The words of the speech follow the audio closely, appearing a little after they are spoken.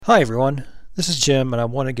Hi everyone, this is Jim and I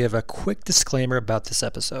want to give a quick disclaimer about this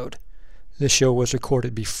episode. This show was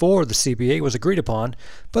recorded before the CBA was agreed upon,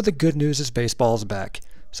 but the good news is baseball is back.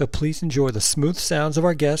 So please enjoy the smooth sounds of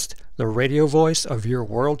our guest, the radio voice of your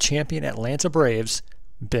world champion Atlanta Braves,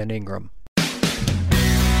 Ben Ingram.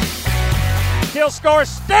 He'll score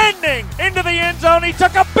standing into the end zone. He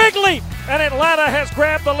took a big leap, and Atlanta has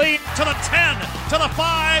grabbed the lead. To the 10, to the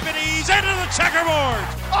 5, and he's into the checkerboard.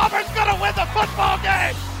 Auburn's going to win the football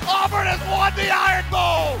game. Auburn has won the Iron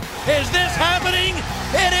Bowl. Is this happening?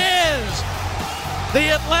 It is.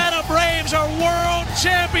 The Atlanta Braves are world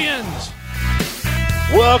champions.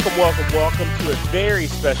 Welcome to a very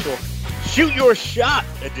special Shoot Your Shot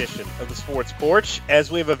edition of the Sports Porch, as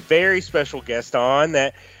we have a very special guest on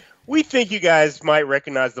that we think you guys might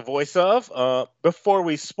recognize the voice of. Before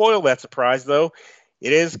we spoil that surprise, though,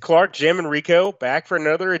 it is Clark, Jim, and Rico back for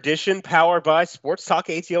another edition powered by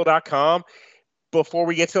SportsTalkATL.com. Before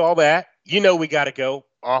we get to all that, you know we got to go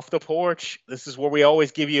off the porch. This is where we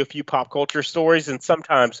always give you a few pop culture stories and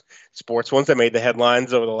sometimes sports ones that made the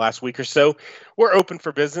headlines over the last week or so. We're open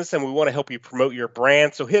for business and we want to help you promote your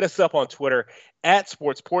brand. So hit us up on Twitter at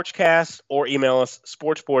SportsPorchCast or email us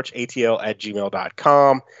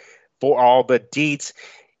sportsporchatl@gmail.com for all the deets.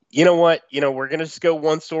 You know what? We're going to just go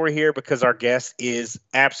one story here because our guest is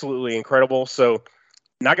absolutely incredible. So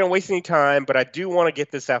not going to waste any time, but I do want to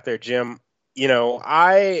get this out there, Jim.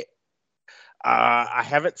 I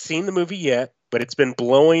haven't seen the movie yet, but it's been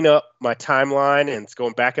blowing up my timeline and it's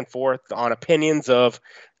going back and forth on opinions of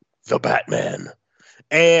the Batman.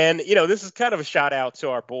 And, this is kind of a shout out to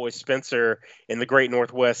our boy Spencer in the Great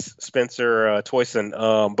Northwest, Spencer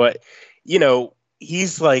Toyson. But,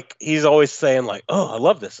 he's always saying like, oh, I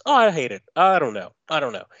love this. Oh, I hate it. I don't know.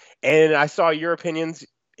 And I saw your opinions.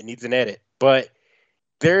 It needs an edit, but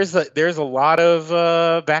there's a lot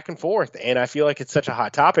of back and forth, and I feel like it's such a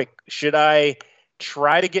hot topic. Should I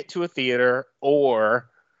try to get to a theater, or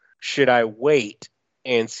should I wait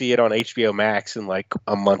and see it on HBO Max in like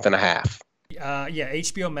a month and a half?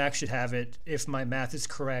 HBO Max should have it, if my math is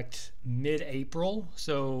correct, mid-April,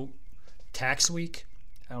 so tax week.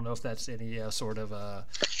 I don't know if that's any sort of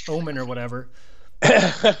omen or whatever.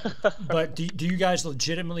 But do you guys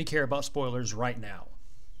legitimately care about spoilers right now?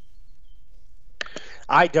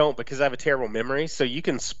 I don't, because I have a terrible memory, so you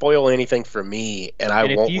can spoil anything for me, and I won't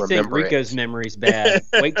remember it. And if you think Rico's memory's bad,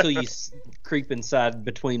 wait till you creep inside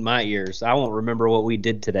between my ears. I won't remember what we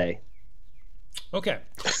did today. Okay.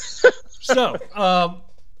 So,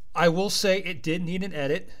 I will say it did need an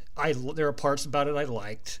edit. There are parts about it I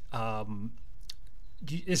liked.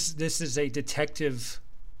 This is a detective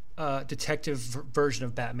version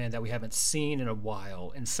of Batman that we haven't seen in a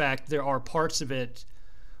while. In fact, there are parts of it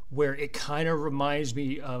where it kind of reminds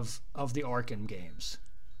me of the Arkham games,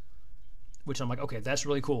 which I'm like, okay, that's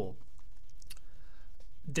really cool.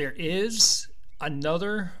 There is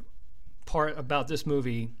another part about this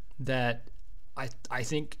movie that I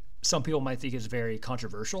think some people might think is very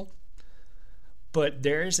controversial, but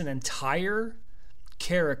there is an entire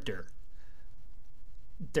character,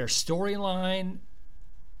 their storyline,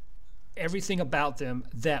 everything about them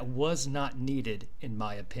that was not needed, in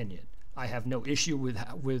my opinion. I have no issue with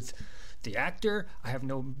the actor. I have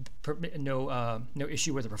no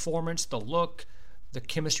issue with the performance, the look, the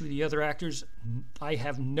chemistry with the other actors. I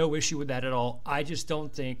have no issue with that at all. I just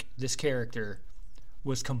don't think this character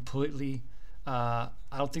was completely. I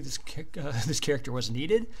don't think this character was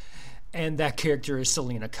needed, and that character is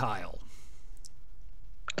Selena Kyle.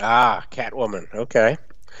 Ah, Catwoman. Okay.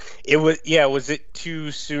 Was it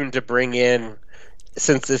too soon to bring in?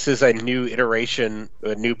 Since this is a new iteration,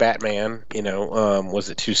 a new Batman, was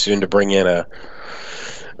it too soon to bring in a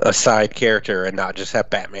side character and not just have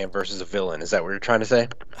Batman versus a villain? Is that what you're trying to say?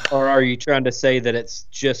 Or are you trying to say that it's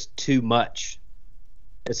just too much?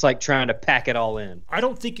 It's like trying to pack it all in. I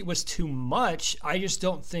don't think it was too much. I just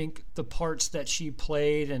don't think the parts that she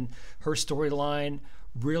played and her storyline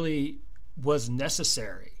really was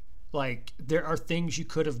necessary. Like, there are things you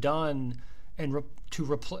could have done and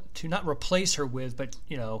to not replace her with, but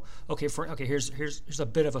here's a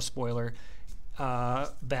bit of a spoiler.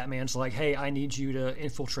 Batman's like, hey, I need you to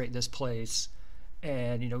infiltrate this place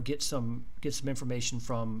and get some information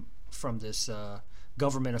from this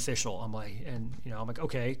government official. I'm like,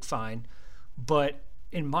 okay, fine, but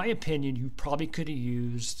in my opinion, you probably could have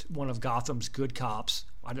used one of Gotham's good cops.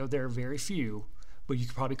 I know there are very few, but you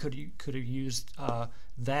probably could have used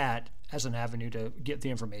that as an avenue to get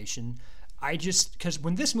the information. Because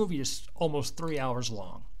when this movie is almost 3 hours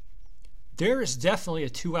long, there is definitely a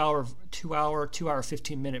 2 hour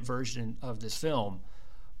 15-minute version of this film,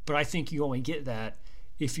 but I think you only get that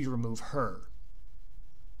if you remove her.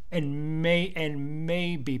 and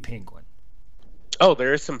maybe Penguin. Oh,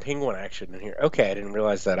 there is some Penguin action in here. Okay, I didn't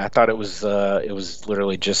realize that. I thought it was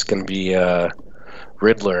literally just going to be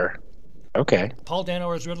Riddler. Okay. Paul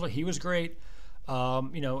Dano as Riddler, he was great.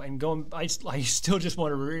 And going, I still just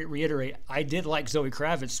want to reiterate, I did like Zoe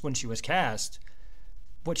Kravitz when she was cast.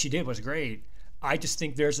 What she did was great. I just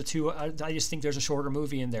think there's a shorter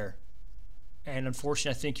movie in there, and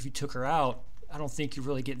unfortunately, I think if you took her out, I don't think you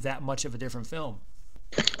really get that much of a different film.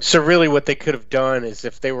 So really, what they could have done is,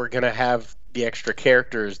 if they were going to have the extra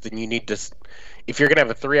characters, then you need to. If you're going to have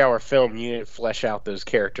a 3-hour film, you need to flesh out those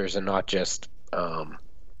characters and not just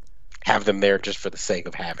have them there just for the sake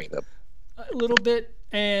of having them. A little bit,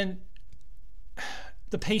 and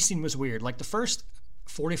the pacing was weird. Like the first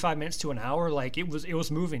 45 minutes to an hour, like it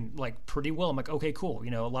was moving like pretty well. I'm like, okay, cool.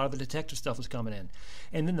 A lot of the detective stuff was coming in,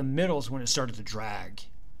 and then the middle's when it started to drag.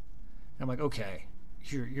 And I'm like, okay,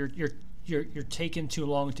 you're taking too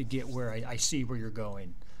long to get where I see where you're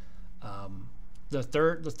going. The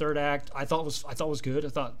third act I thought was good. I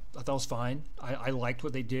thought it was fine. I liked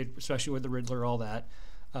what they did, especially with the Riddler, all that.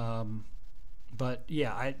 But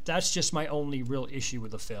yeah, that's just my only real issue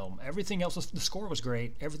with the film. Everything else the score was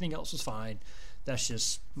great. Everything else was fine. That's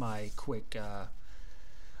just my quick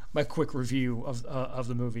review of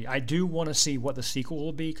the movie. I do want to see what the sequel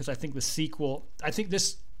will be, because I think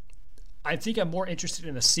I'm more interested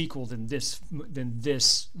in a sequel than this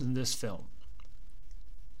film.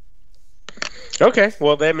 Okay,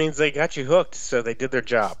 well that means they got you hooked, so they did their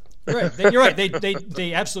job. Right, you're right.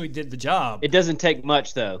 They absolutely did the job. It doesn't take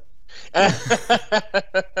much though.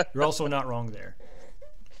 You're also not wrong there.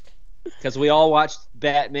 Because we all watched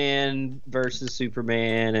Batman versus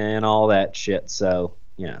Superman and all that shit, so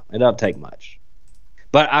it doesn't take much.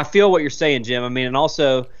 But I feel what you're saying, Jim. I mean, and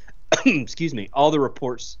also, excuse me, all the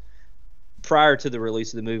reports prior to the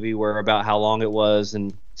release of the movie were about how long it was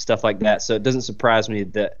and stuff like that. So it doesn't surprise me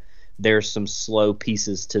that there's some slow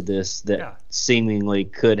pieces to this that seemingly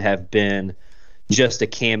could have been just a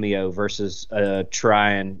cameo versus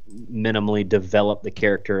try and minimally develop the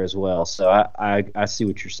character as well. So I see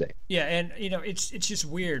what you're saying. Yeah, and it's just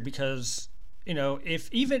weird because even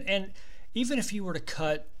if you were to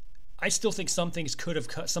cut, I still think some things could have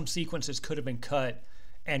cut, some sequences could have been cut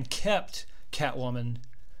and kept Catwoman.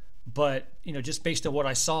 But just based on what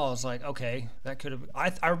I saw, I was like, okay, that could have. I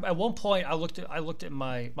at one point I looked at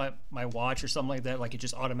my watch or something like that, like it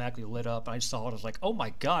just automatically lit up, and I saw it. I was like, oh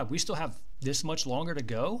my god, we still have this much longer to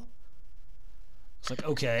go. It's like,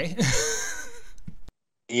 okay.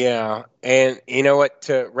 Yeah, and you know what?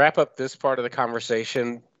 To wrap up this part of the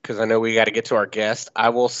conversation, because I know we got to get to our guest, I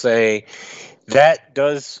will say that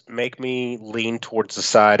does make me lean towards the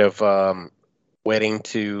side of waiting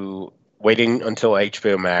until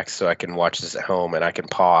HBO Max so I can watch this at home and I can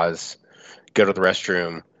pause, go to the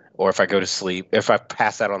restroom, or if I go to sleep, if I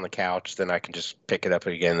pass out on the couch, then I can just pick it up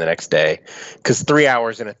again the next day. Because 3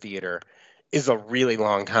 hours in a theater is a really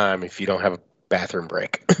long time if you don't have a bathroom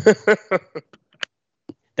break.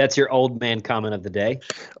 That's your old man comment of the day.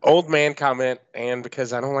 Old man comment, and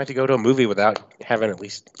because I don't like to go to a movie without having at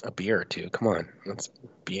least a beer or two. Come on, that's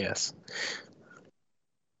BS.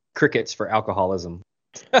 Crickets for alcoholism.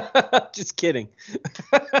 Just kidding.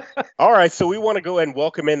 All right, so we want to go ahead and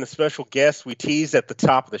welcome in the special guest we teased at the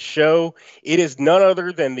top of the show. It is none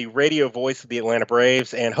other than the radio voice of the Atlanta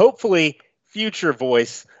Braves and hopefully future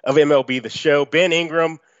voice of MLB The Show, Ben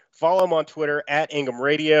Ingram. Follow him on Twitter at Ingram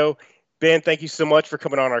Radio. Ben, thank you so much for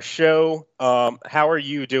coming on our show. How are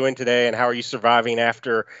you doing today, and how are you surviving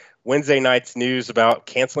after Wednesday night's news about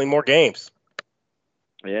canceling more games?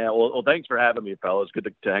 Yeah, well, thanks for having me, fellas.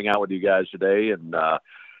 Good to hang out with you guys today. And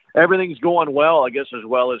everything's going well, I guess, as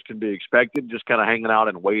well as can be expected, just kind of hanging out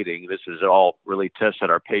and waiting. This has all really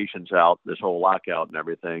tested our patience out, this whole lockout and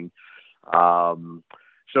everything.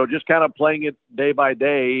 So just kind of playing it day by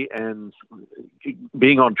day and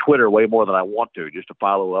being on Twitter way more than I want to, just to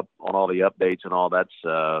follow up on all the updates and all that's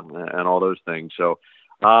and all those things. So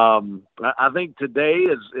I think today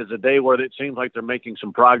is a day where it seems like they're making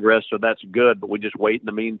some progress, so that's good. But we just wait in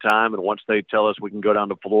the meantime, and once they tell us we can go down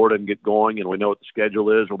to Florida and get going, and we know what the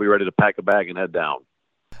schedule is, we'll be ready to pack a bag and head down.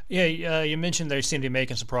 Yeah, you mentioned they seem to be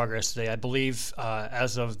making some progress today. I believe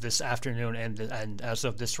as of this afternoon and as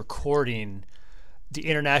of this recording, the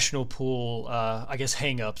international pool, I guess,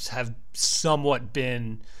 hang-ups have somewhat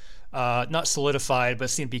been not solidified, but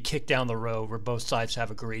seem to be kicked down the road where both sides have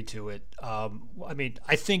agreed to it. I mean,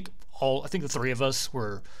 I think the three of us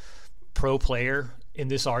were pro-player in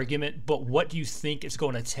this argument, but what do you think it's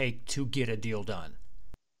going to take to get a deal done?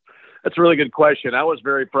 That's a really good question. I was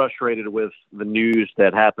very frustrated with the news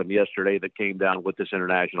that happened yesterday that came down with this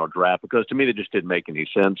international draft, because to me, it just didn't make any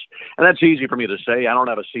sense. And that's easy for me to say. I don't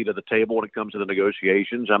have a seat at the table when it comes to the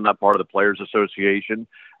negotiations. I'm not part of the Players Association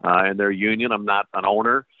and their union. I'm not an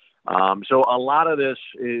owner. So a lot of this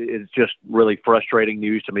is just really frustrating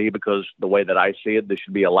news to me, because the way that I see it, this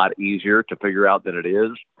should be a lot easier to figure out than it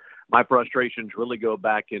is. My frustrations really go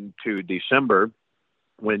back into December,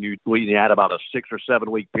 when you had about a 6 or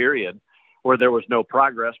 7 week period where there was no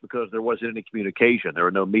progress because there wasn't any communication. There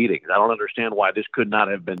were no meetings. I don't understand why this could not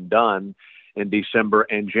have been done in December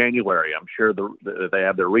and January. I'm sure they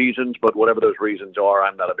have their reasons, but whatever those reasons are,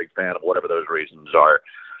 I'm not a big fan of whatever those reasons are.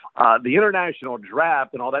 The international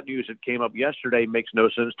draft and all that news that came up yesterday makes no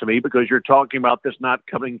sense to me, because you're talking about this not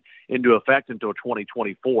coming into effect until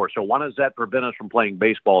 2024. So why does that prevent us from playing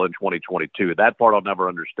baseball in 2022? That part I'll never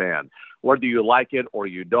understand. Whether you like it or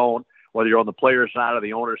you don't, whether you're on the player side or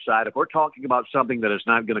the owner side, if we're talking about something that is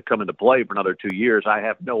not going to come into play for another 2 years, I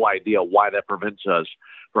have no idea why that prevents us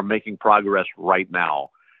from making progress right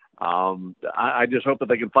now. I just hope that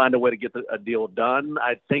they can find a way to get a deal done.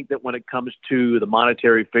 I think that when it comes to the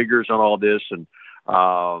monetary figures on all this, and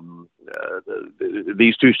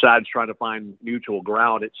these two sides trying to find mutual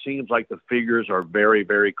ground, it seems like the figures are very,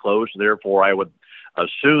 very close. Therefore, I would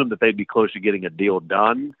assume that they'd be close to getting a deal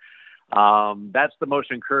done. That's the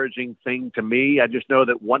most encouraging thing to me. I just know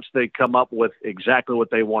that once they come up with exactly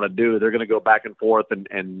what they want to do, they're going to go back and forth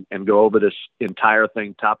and go over this entire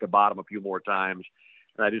thing top to bottom a few more times.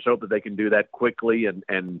 And I just hope that they can do that quickly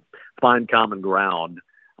and find common ground,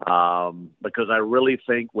 because I really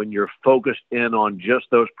think when you're focused in on just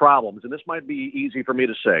those problems, and this might be easy for me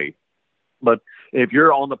to say, but if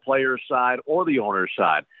you're on the player's side or the owner's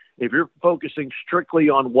side, if you're focusing strictly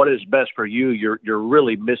on what is best for you, you're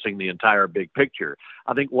really missing the entire big picture.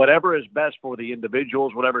 I think whatever is best for the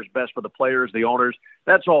individuals, whatever is best for the players, the owners,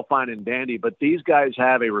 that's all fine and dandy. But these guys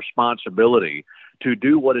have a responsibility to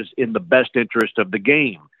do what is in the best interest of the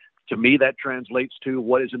game. To me, that translates to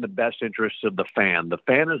what is in the best interest of the fan. The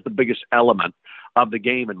fan is the biggest element of the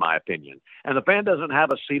game, in my opinion. And the fan doesn't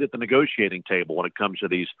have a seat at the negotiating table when it comes to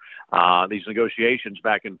these negotiations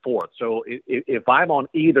back and forth. So if I'm on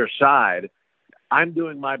either side, I'm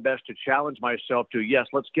doing my best to challenge myself to, yes,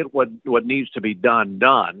 let's get what needs to be done,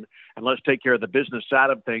 and let's take care of the business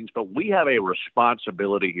side of things. But we have a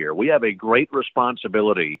responsibility here. We have a great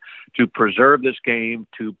responsibility to preserve this game,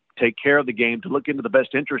 to take care of the game, to look into the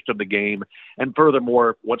best interest of the game, and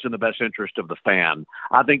furthermore, what's in the best interest of the fan.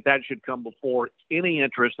 I think that should come before any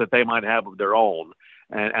interest that they might have of their own.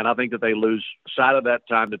 And I think that they lose sight of that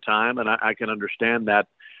time to time, and I can understand that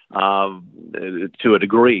to a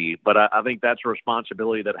degree, but I think that's a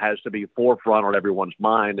responsibility that has to be forefront on everyone's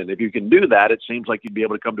mind. And if you can do that, it seems like you'd be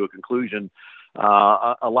able to come to a conclusion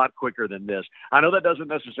a lot quicker than this. I know that doesn't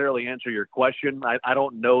necessarily answer your question. I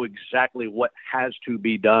don't know exactly what has to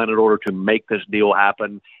be done in order to make this deal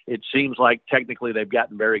happen. It seems like technically they've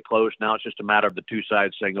gotten very close. Now it's just a matter of the two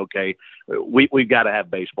sides saying, okay, we've got to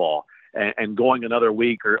have baseball, and going another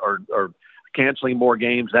week or canceling more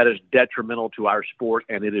games, that is detrimental to our sport,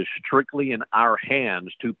 and it is strictly in our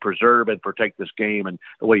hands to preserve and protect this game. And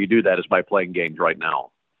the way you do that is by playing games right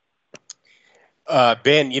now.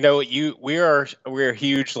 Ben, we're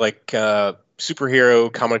huge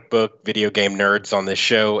superhero comic book video game nerds on this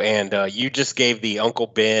show, and you just gave the Uncle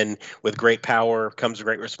Ben with great power comes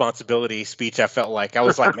great responsibility speech. I felt like I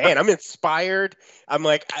was like, man, I'm inspired. I'm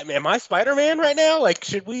like, am I Spider-Man right now? Like,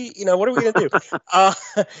 should we, what are we gonna do?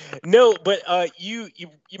 No, but you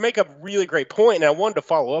make a really great point, and I wanted to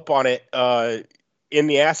follow up on it. In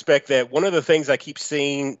the aspect that one of the things I keep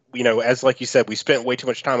seeing, as like you said, we spent way too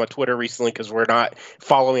much time on Twitter recently because we're not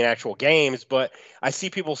following actual games. But I see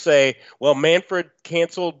people say, well, Manfred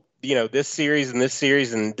canceled, this series and this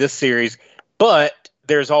series and this series. But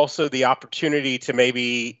there's also the opportunity to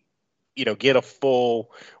maybe, get a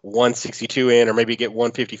full 162 in or maybe get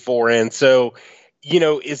 154 in. So,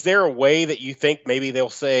 is there a way that you think maybe they'll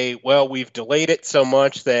say, well, we've delayed it so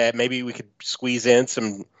much that maybe we could squeeze in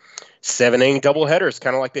some 7-inning doubleheaders,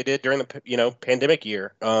 kind of like they did during the pandemic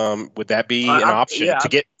year? Would that be an option to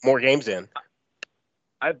get more games in?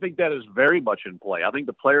 I think that is very much in play. I think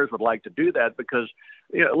the players would like to do that because,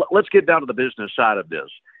 let's get down to the business side of this.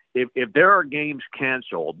 If there are games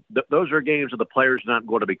canceled, those are games that the players are not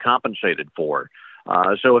going to be compensated for.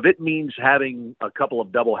 So if it means having a couple of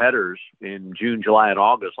doubleheaders in June, July, and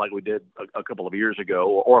August, like we did a couple of years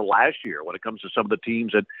ago, or last year, when it comes to some of the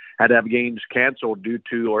teams that had to have games canceled due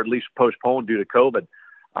to, or at least postponed due to COVID,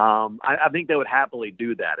 I think they would happily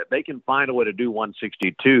do that. If they can find a way to do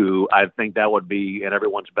 162, I think that would be in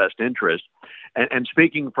everyone's best interest. And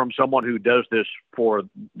speaking from someone who does this for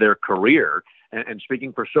their career, and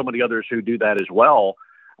speaking for so many others who do that as well,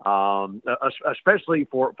 especially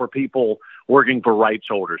for people working for rights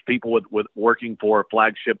holders, people with working for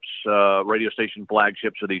flagships, radio station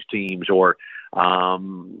flagships of these teams, or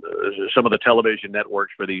some of the television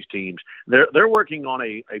networks for these teams. They're working on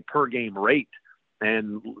a per game rate,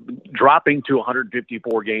 and dropping to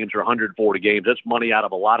 154 games or 140 games, that's money out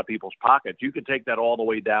of a lot of people's pockets. You could take that all the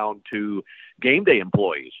way down to game day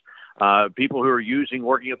employees, people who are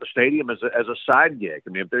working at the stadium as a side gig.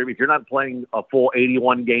 I mean, if you're not playing a full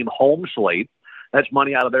 81 game home slate, that's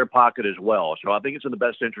money out of their pocket as well. So I think it's in the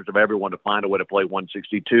best interest of everyone to find a way to play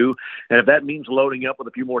 162. And if that means loading up with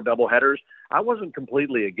a few more doubleheaders, I wasn't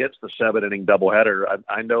completely against the 7-inning doubleheader.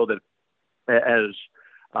 I know that as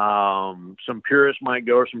some purists might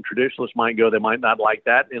go, or some traditionalists might go, they might not like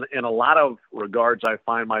that. In a lot of regards, I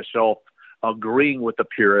find myself agreeing with the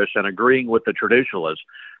purists and agreeing with the traditionalists.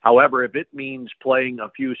 However, if it means playing a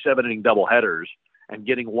few 7-inning doubleheaders and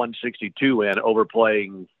getting 162 in over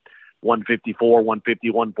playing 154, 150,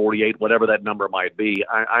 148, whatever that number might be,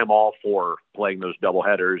 I'm all for playing those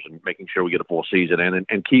doubleheaders and making sure we get a full season in,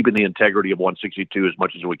 and keeping the integrity of 162 as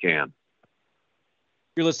much as we can.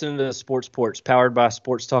 You're listening to Sports Porch, powered by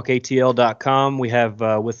SportsTalkATL.com. We have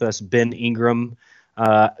with us Ben Ingram.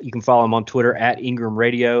 You can follow him on Twitter at Ingram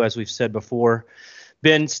Radio, as we've said before.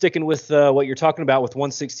 Ben, sticking with what you're talking about with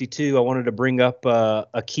 162, I wanted to bring up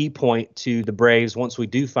a key point to the Braves once we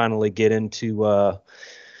do finally get into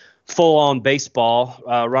full-on baseball.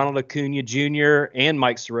 Ronald Acuna Jr. and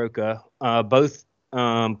Mike Soroka, both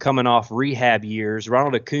coming off rehab years.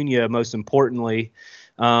 Ronald Acuna, most importantly,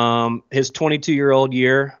 his 22-year-old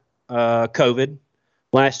year, COVID.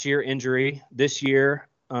 Last year, injury. This year,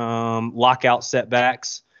 lockout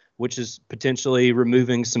setbacks, which is potentially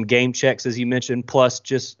removing some game checks, as you mentioned, plus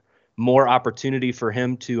just more opportunity for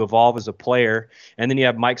him to evolve as a player. And then you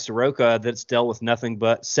have Mike Soroka that's dealt with nothing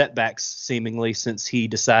but setbacks seemingly since he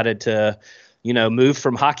decided to, move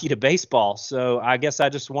from hockey to baseball. So I guess I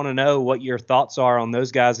just want to know what your thoughts are on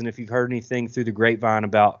those guys, and if you've heard anything through the grapevine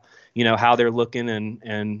about, how they're looking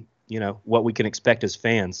and what we can expect as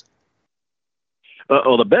fans.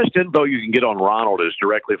 Well, the best info you can get on Ronald is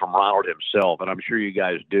directly from Ronald himself, and I'm sure you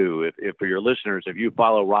guys do. If for your listeners, if you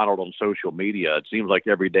follow Ronald on social media, it seems like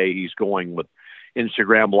every day he's going with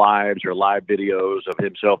Instagram lives or live videos of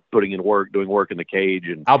himself putting in work, doing work in the cage.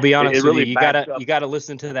 And I'll be honest with really you gotta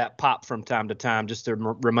listen to that pop from time to time just to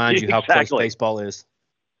remind you how close baseball is.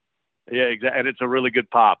 Yeah, exactly. And it's a really good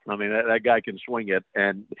pop. I mean, that guy can swing it.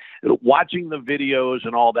 And watching the videos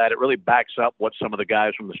and all that, it really backs up what some of the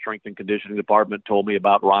guys from the strength and conditioning department told me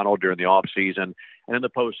about Ronald during the off season and in the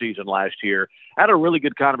postseason last year. I had a really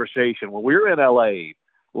good conversation when we were in LA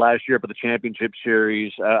last year for the championship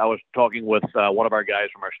series. I was talking with one of our guys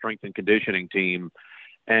from our strength and conditioning team,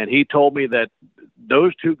 and he told me that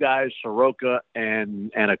those two guys, Soroka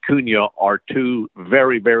and Acuna, are two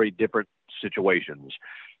very, very different situations.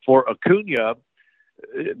 For Acuna,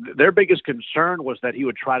 their biggest concern was that he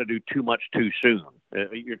would try to do too much too soon.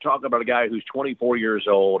 You're talking about a guy who's 24 years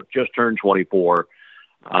old, just turned 24,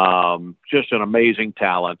 just an amazing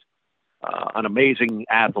talent, an amazing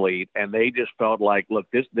athlete, and they just felt like, look,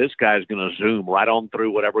 this guy's going to zoom right on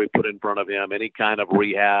through whatever we put in front of him, any kind of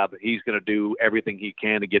rehab. He's going to do everything he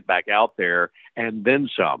can to get back out there, and then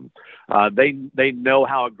some. They know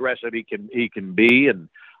how aggressive he can be, and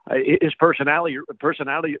his personality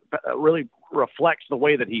really reflects the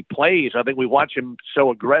way that he plays. I think we watch him so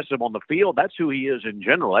aggressive on the field. That's who he is in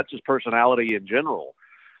general. That's his personality in general.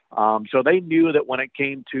 So they knew that when it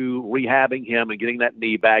came to rehabbing him and getting that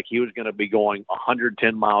knee back, he was going to be going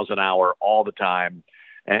 110 miles an hour all the time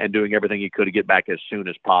and doing everything he could to get back as soon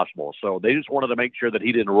as possible. So they just wanted to make sure that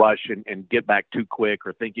he didn't rush and get back too quick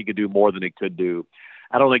or think he could do more than he could do.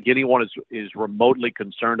 I don't think anyone is remotely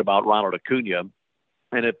concerned about Ronald Acuna.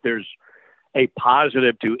 And if there's a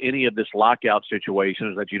positive to any of this lockout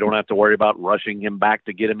situation is that you don't have to worry about rushing him back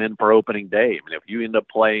to get him in for opening day. I mean, if you end up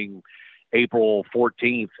playing April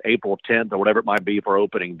 14th, April 10th, or whatever it might be for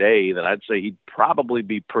opening day, then I'd say he'd probably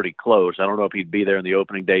be pretty close. I don't know if he'd be there in the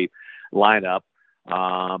opening day lineup,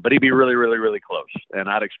 but he'd be really, really, really close. And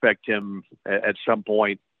I'd expect him at some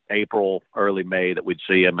point, April, early May, that we'd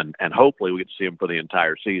see him, and hopefully we could see him for the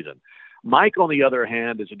entire season. Mike, on the other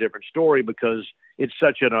hand, is a different story because it's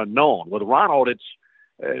such an unknown. With Ronald,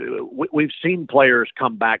 we've seen players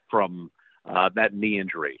come back from that knee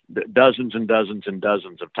injury dozens and dozens and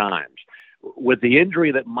dozens of times. With the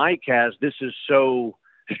injury that Mike has, this is so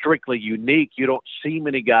strictly unique. You don't see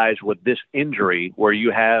many guys with this injury where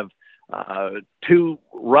you have 2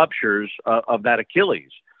 ruptures of that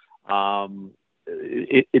Achilles.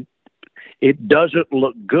 It doesn't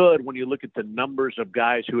look good when you look at the numbers of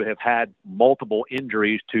guys who have had multiple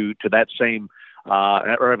injuries to that same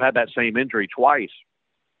or have had that same injury twice.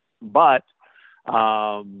 But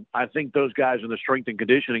I think those guys in the strength and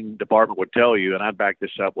conditioning department would tell you, and I'd back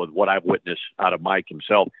this up with what I've witnessed out of Mike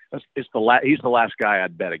himself. He's the last guy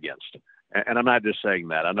I'd bet against. And I'm not just saying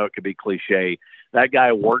that. I know it could be cliche. That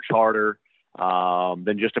guy works harder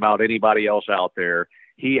than just about anybody else out there.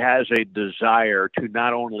 He has a desire to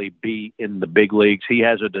not only be in the big leagues, he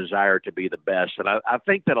has a desire to be the best. And I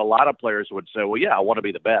think that a lot of players would say, well, yeah, I want to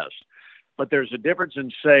be the best. But there's a difference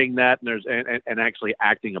in saying that and actually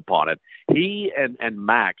acting upon it. He and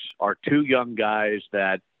Max are 2 young guys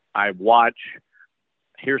that I watch,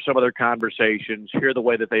 hear some of their conversations, hear the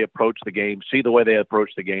way that they approach the game, see the way they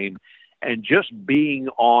approach the game. And just being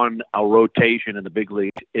on a rotation in the big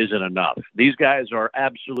leagues isn't enough. These guys are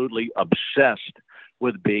absolutely obsessed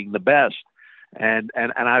with being the best. And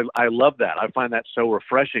I love that. I find that so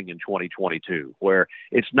refreshing in 2022, where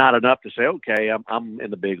it's not enough to say, okay, I'm in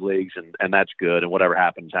the big leagues and that's good, and whatever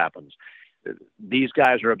happens, happens. These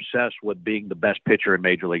guys are obsessed with being the best pitcher in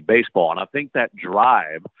Major League Baseball. And I think that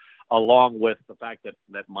drive, along with the fact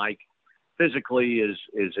that Mike physically is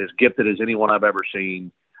as gifted as anyone I've ever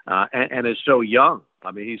seen, and is so young.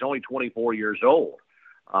 I mean, he's only 24 years old.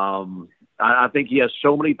 I think he has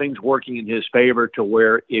so many things working in his favor to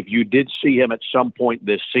where if you did see him at some point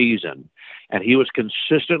this season and he was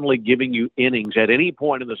consistently giving you innings at any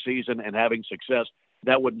point in the season and having success,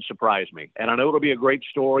 that wouldn't surprise me. And I know it'll be a great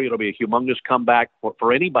story. It'll be a humongous comeback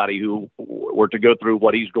for anybody who were to go through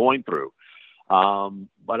what he's going through.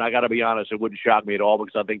 But I got to be honest, it wouldn't shock me at all,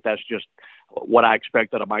 because I think that's just what I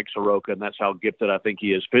expect out of Mike Soroka, and that's how gifted I think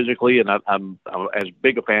he is physically, and I'm as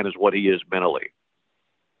big a fan as what he is mentally.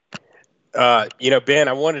 Ben,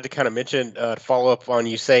 I wanted to kind of mention, follow up on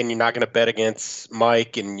you saying you're not going to bet against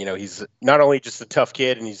Mike. And, he's not only just a tough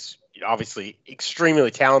kid and he's obviously extremely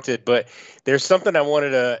talented, but there's something I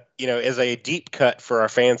wanted to, as a deep cut for our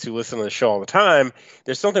fans who listen to the show all the time,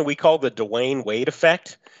 there's something we call the Dwayne Wade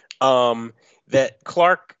effect, that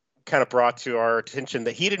Clark kind of brought to our attention,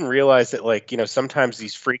 that he didn't realize that, sometimes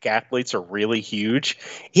these freak athletes are really huge.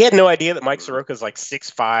 He had no idea that Mike Soroka is like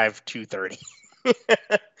 6'5", 230.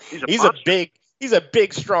 He's a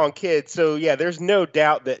big, strong kid. So yeah, there's no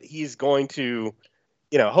doubt that he's going to,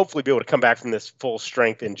 hopefully be able to come back from this full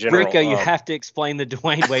strength in general. Rico, you have to explain the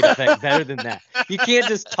Dwayne Wade effect better than that. You can't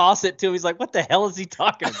just toss it to him. He's like, what the hell is he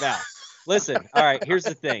talking about? Listen, all right, here's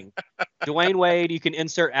the thing. Dwayne Wade, you can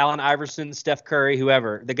insert Allen Iverson, Steph Curry,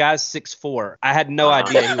 whoever. The guy's 6'4". I had no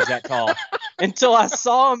idea he was that tall until I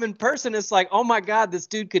saw him in person. It's like, oh my God, this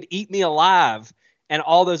dude could eat me alive. And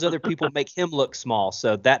all those other people make him look small.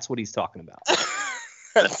 So that's what he's talking about.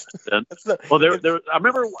 Well, I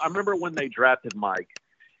remember when they drafted Mike,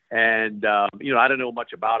 and I didn't know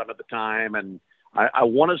much about him at the time, and I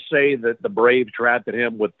want to say that the Braves drafted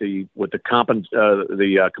him with the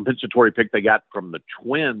compensatory pick they got from the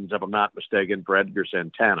Twins, if I'm not mistaken, for Edgar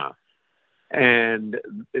Santana. And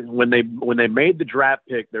when they made the draft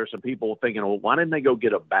pick, there were some people thinking, well, why didn't they go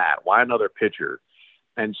get a bat? Why another pitcher?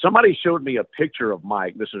 And somebody showed me a picture of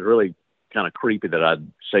Mike. This is really kind of creepy that I'd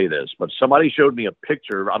say this, but somebody showed me a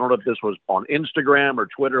picture. I don't know if this was on Instagram or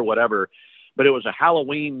Twitter or whatever, but it was a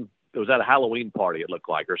Halloween. It was at a Halloween party, it looked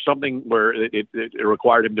like, or something where it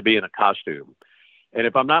required him to be in a costume. And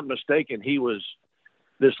if I'm not mistaken, he was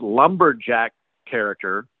this lumberjack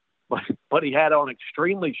character, but he had on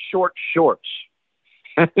extremely short shorts.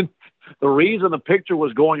 And the reason the picture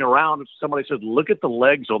was going around, somebody said, look at the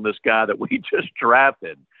legs on this guy that we just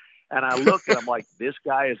drafted. And I looked and I'm like, this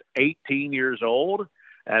guy is 18 years old.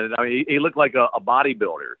 And I mean, he looked like a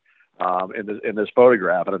bodybuilder in this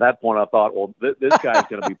photograph. And at that point I thought, well, this guy's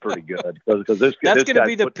going to be pretty good, because this guy's going to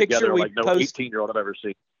be the picture we like no 18-year-old I've ever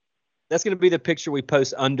seen. That's going to be the picture we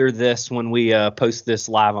post under this when we post this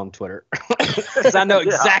live on Twitter. Because I know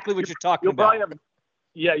exactly what you're talking about.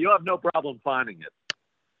 You'll have no problem finding it.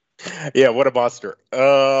 Yeah, what a monster.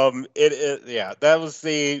 That was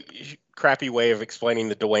the crappy way of explaining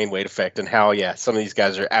the Dwayne Wade effect and how, some of these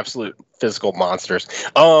guys are absolute physical monsters.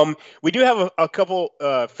 We do have a couple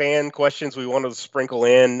fan questions we wanted to sprinkle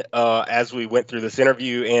in as we went through this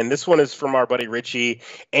interview, and this one is from our buddy Richie,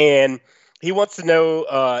 and he wants to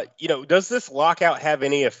know, does this lockout have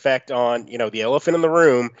any effect on, the elephant in the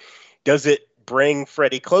room? Does it bring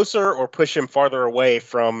Freddie closer or push him farther away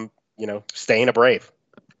from, staying a Brave?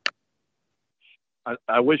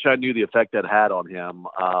 I wish I knew the effect that had on him.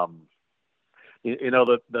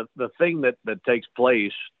 the thing that takes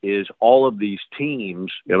place is all of these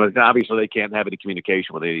teams, obviously they can't have any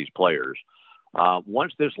communication with any of these players.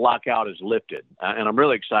 Once this lockout is lifted, and I'm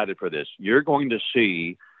really excited for this, you're going to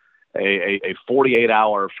see a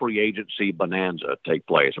 48-hour free agency bonanza take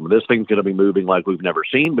place. I mean, this thing's going to be moving like we've never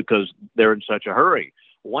seen because they're in such a hurry.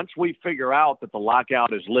 Once we figure out that the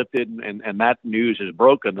lockout is lifted and that news is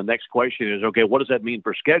broken, the next question is, okay, what does that mean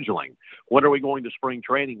for scheduling? When are we going to spring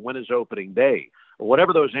training? When is opening day?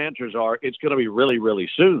 Whatever those answers are, it's going to be really, really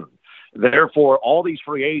soon. Therefore, all these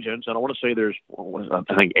free agents, and I want to say there's,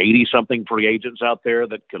 I think, 80-something free agents out there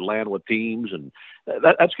that could land with teams, and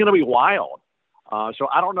that's going to be wild. So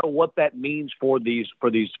I don't know what that means for these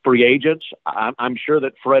free agents. I'm sure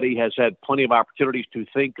that Freddie has had plenty of opportunities to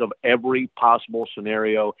think of every possible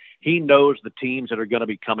scenario. He knows the teams that are going to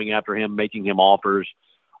be coming after him, making him offers.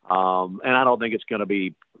 And I don't think it's going to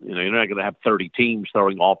be, you're not going to have 30 teams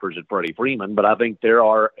throwing offers at Freddie Freeman, but I think there's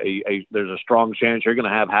a strong chance you're going to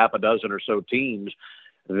have half a dozen or so teams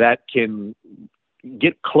that can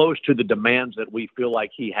get close to the demands that we feel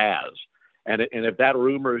like he has. And if that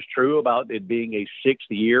rumor is true about it being a 6th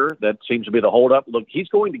year, that seems to be the holdup. Look, he's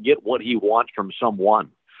going to get what he wants from someone.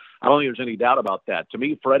 I don't think there's any doubt about that. To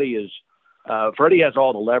me, Freddie has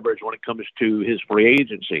all the leverage when it comes to his free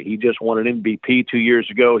agency. He just won an MVP 2 years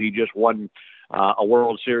ago. He just won a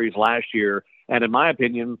World Series last year. And in my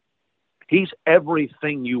opinion, he's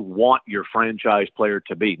everything you want your franchise player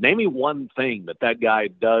to be. Name me one thing that guy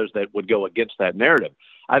does that would go against that narrative.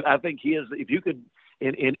 I think he is, if you could,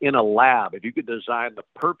 in a lab, if you could design the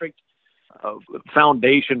perfect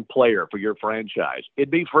foundation player for your franchise, it'd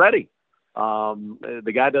be Freddie.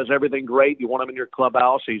 The guy does everything great. You want him in your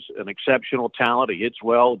clubhouse. He's an exceptional talent. He hits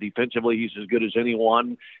well. Defensively, he's as good as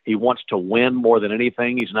anyone. He wants to win more than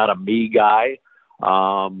anything. He's not a me guy.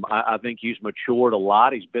 I think he's matured a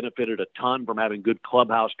lot. He's benefited a ton from having good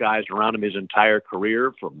clubhouse guys around him his entire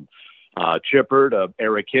career, from Chipper to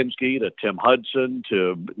Eric Hinsky to Tim Hudson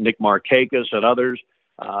to Nick Markakis and others.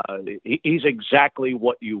 He's exactly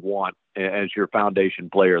what you want as your foundation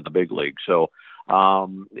player in the big league. So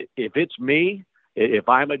if it's me, if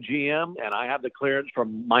I'm a GM and I have the clearance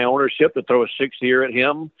from my ownership to throw a 6th year at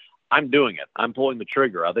him, I'm doing it. I'm pulling the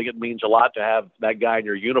trigger. I think it means a lot to have that guy in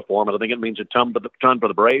your uniform. And I think it means a ton for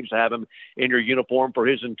the Braves to have him in your uniform for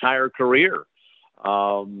his entire career.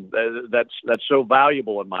 That's so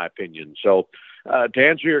valuable in my opinion. So to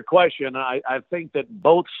answer your question, I think that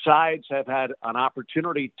both sides have had an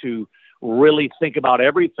opportunity to really think about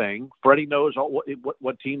everything. Freddie knows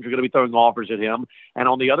what teams are going to be throwing offers at him. And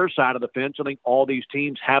on the other side of the fence, I think all these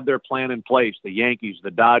teams have their plan in place. The Yankees,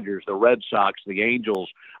 the Dodgers, the Red Sox, the Angels,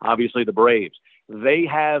 obviously the Braves. They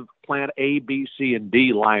have plan A, B, C, and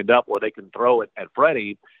D lined up where they can throw it at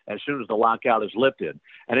Freddie as soon as the lockout is lifted.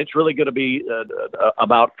 And it's really going to be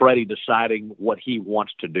about Freddie deciding what he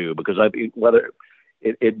wants to do, because whether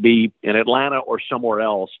it be in Atlanta or somewhere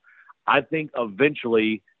else, I think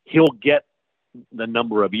eventually he'll get the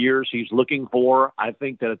number of years he's looking for. I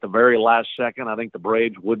think that at the very last second, I think the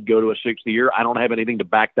Braves would go to a 6th year. I don't have anything to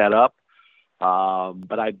back that up.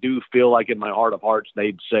 But I do feel like in my heart of hearts,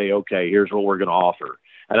 they'd say, okay, here's what we're going to offer.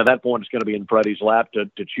 And at that point, it's going to be in Freddie's lap to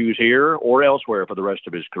choose here or elsewhere for the rest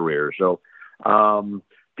of his career. So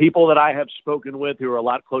people that I have spoken with who are a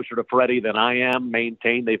lot closer to Freddie than I am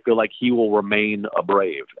maintain they feel like he will remain a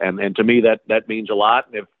Brave. And to me, that means a lot.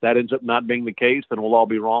 If that ends up not being the case, then we'll all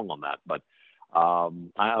be wrong on that. But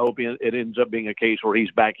I hope it ends up being a case where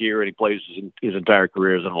he's back here and he plays his entire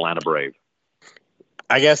career as an Atlanta Brave.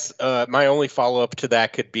 I guess my only follow-up to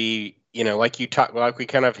that could be, like we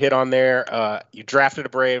kind of hit on there, you drafted a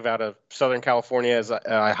Brave out of Southern California as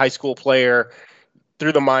a high school player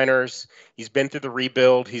through the minors. He's been through the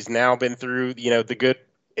rebuild. He's now been through,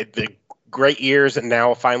 the great years, and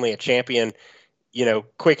now finally a champion.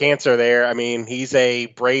 Quick answer there. I mean, he's a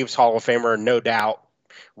Braves Hall of Famer, no doubt,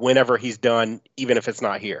 whenever he's done, even if it's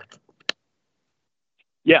not here.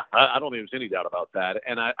 Yeah, I don't think there's any doubt about that.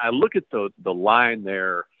 And I look at the line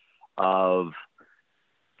there of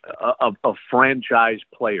franchise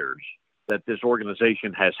players that this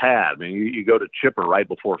organization has had. I mean, you go to Chipper right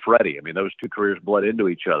before Freddie. I mean, those two careers bled into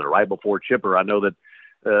each other. Right before Chipper, I know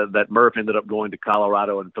that Murph ended up going to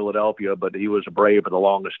Colorado and Philadelphia, but he was a Brave for the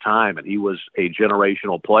longest time, and he was a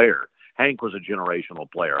generational player. Hank was a generational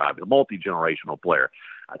player, a multi-generational player.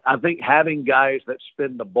 I think having guys that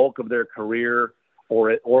spend the bulk of their career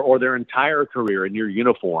or their entire career in your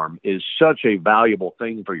uniform is such a valuable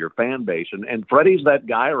thing for your fan base. And Freddie's that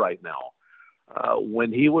guy right now.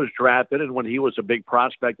 When he was drafted and when he was a big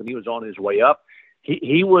prospect and he was on his way up,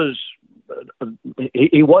 he was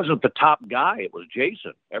he wasn't the top guy. It was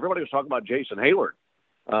Jason. Everybody was talking about Jason Hayward.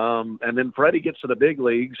 And then Freddie gets to the big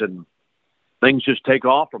leagues and things just take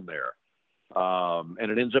off from there.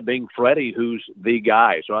 And it ends up being Freddie who's the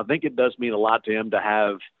guy. So I think it does mean a lot to him to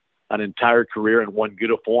have an entire career in one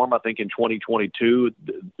uniform. I think in 2022,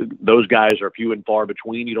 those guys are few and far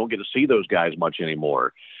between. You don't get to see those guys much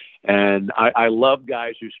anymore. And I love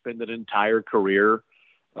guys who spend an entire career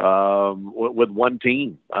with one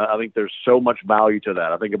team. I think there's so much value to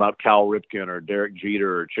that. I think about Cal Ripken or Derek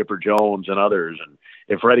Jeter or Chipper Jones and others. And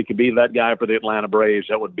if Freddie could be that guy for the Atlanta Braves,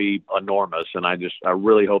 that would be enormous. And I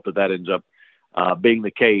really hope that ends up being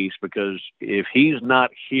the case, because if he's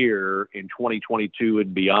not here in 2022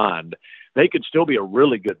 and beyond, they could still be a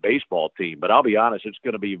really good baseball team. But I'll be honest, it's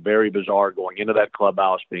going to be very bizarre going into that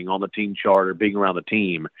clubhouse, being on the team chart or being around the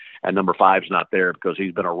team, and number 5's not there, because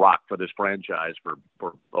he's been a rock for this franchise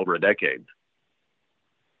for over a decade.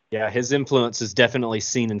 Yeah, his influence is definitely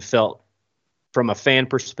seen and felt from a fan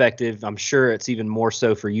perspective. I'm sure it's even more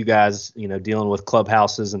so for you guys, dealing with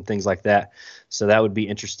clubhouses and things like that. So that would be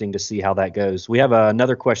interesting to see how that goes. We have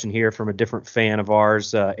another question here from a different fan of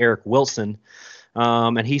ours, Eric Wilson.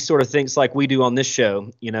 And he sort of thinks like we do on this show.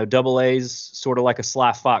 Double A's sort of like a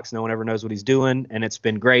sly fox. No one ever knows what he's doing, and it's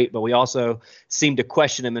been great. But we also seem to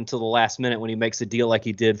question him until the last minute when he makes a deal like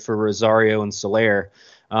he did for Rosario and Soler.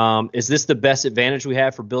 Is this the best advantage we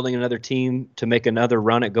have for building another team to make another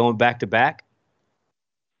run at going back-to-back?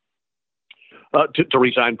 To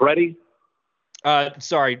resign Freddie?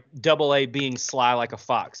 Sorry, Double A being sly like a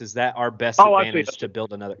fox. Is that our best advantage to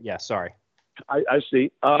build another? Yeah, sorry. I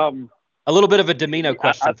see. A little bit of a Domino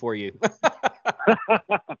question for you.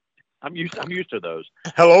 I'm used to those.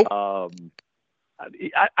 Hello.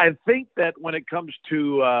 I think that when it comes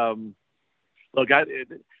to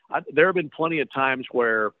there have been plenty of times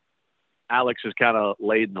where Alex is kind of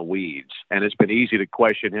laid in the weeds, and it's been easy to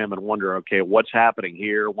question him and wonder, okay, what's happening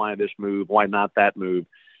here? Why this move? Why not that move?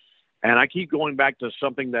 And I keep going back to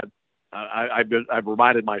something that I've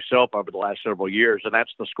reminded myself over the last several years, and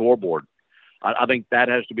that's the scoreboard. I think that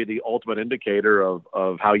has to be the ultimate indicator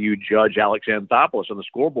of how you judge Alex Anthopoulos. And the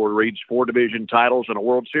scoreboard reads 4 division titles and a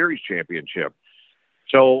World Series championship.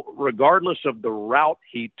 So regardless of the route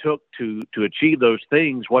he took to achieve those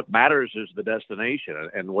things, what matters is the destination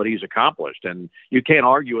and what he's accomplished. And you can't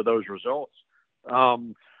argue with those results.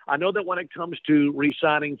 I know that when it comes to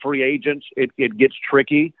re-signing free agents, it gets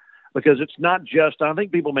tricky, because it's not just, I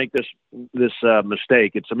think people make this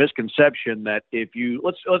mistake. It's a misconception that if you,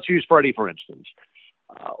 let's use Freddie, for instance.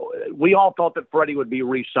 We all thought that Freddie would be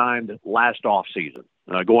re-signed last offseason,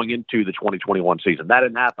 going into the 2021 season. That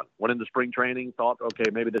didn't happen. Went into spring training, thought, okay,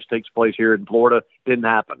 maybe this takes place here in Florida. Didn't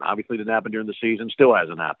happen. Obviously didn't happen during the season. Still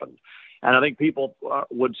hasn't happened. And I think people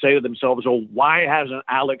would say to themselves, oh, why hasn't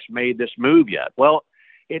Alex made this move yet? Well,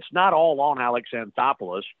 it's not all on Alex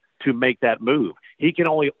Anthopoulos to make that move. He can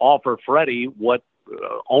only offer Freddie what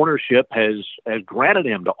ownership has granted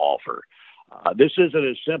him to offer. This isn't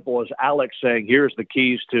as simple as Alex saying, here's the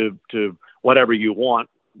keys to whatever you want.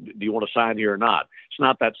 Do you want to sign here or not? It's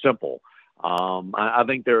not that simple. I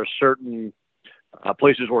think there are certain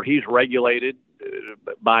places where he's regulated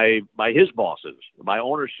by his bosses, by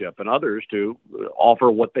ownership and others, to offer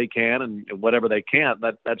what they can, and whatever they can't,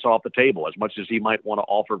 that's off the table. As much as he might want to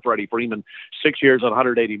offer Freddie Freeman 6 years at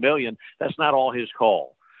 $180 million, that's not all his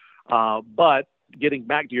call. But getting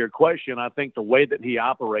back to your question, I think the way that he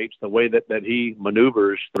operates, the way that he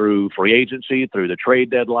maneuvers through free agency, through the trade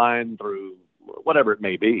deadline, through whatever it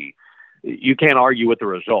may be, you can't argue with the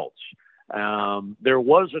results. There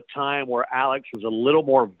was a time where Alex was a little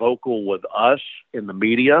more vocal with us in the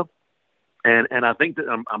media. And I think that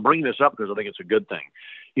I'm bringing this up because I think it's a good thing.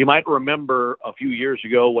 You might remember a few years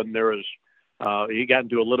ago when there was, he got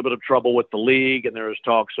into a little bit of trouble with the league, and there was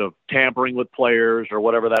talks of tampering with players or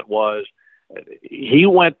whatever that was. He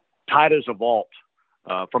went tight as a vault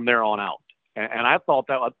from there on out. And I thought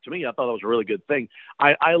that, to me, I thought that was a really good thing.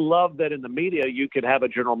 I love that in the media you could have a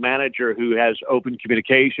general manager who has open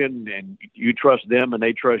communication, and you trust them and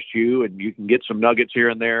they trust you, and you can get some nuggets here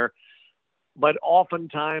and there. But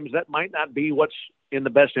oftentimes that might not be what's in the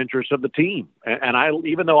best interest of the team. And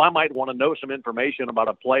even though I might want to know some information about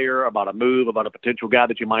a player, about a move, about a potential guy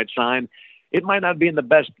that you might sign, it might not be in the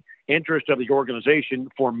best interest of the organization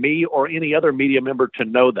for me or any other media member to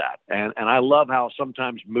know that. And I love how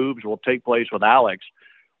sometimes moves will take place with Alex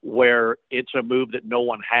where it's a move that no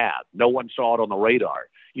one had. No one saw it on the radar.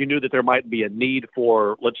 You knew that there might be a need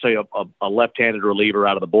for, let's say, a left-handed reliever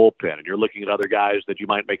out of the bullpen, and you're looking at other guys that you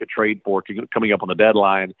might make a trade for coming up on the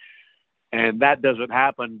deadline. and that doesn't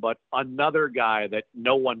happen. But another guy that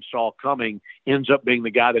no one saw coming ends up being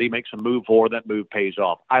the guy that he makes a move for. That move pays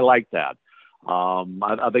off. I like that.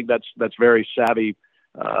 I think that's very savvy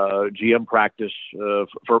GM practice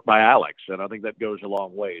by Alex, and I think that goes a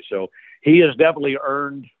long way. So he has definitely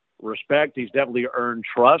earned respect. He's definitely earned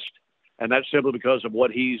trust. And that's simply because of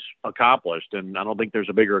what he's accomplished. And I don't think there's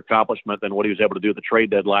a bigger accomplishment than what he was able to do at the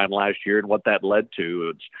trade deadline last year and what that led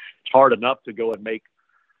to. It's hard enough to go and make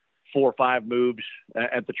 4 or 5 moves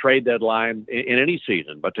at the trade deadline in any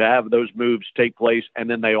season, but to have those moves take place and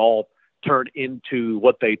then they all turn into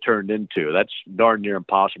what they turned into, that's darn near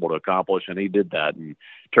impossible to accomplish. And he did that, and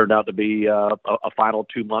turned out to be a final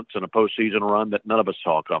 2 months in a postseason run that none of us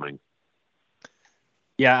saw coming.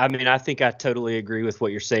 Yeah, I mean, I think I totally agree with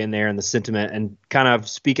what you're saying there and the sentiment, and kind of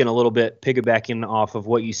speaking a little bit, piggybacking off of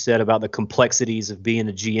what you said about the complexities of being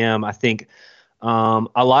a GM. I think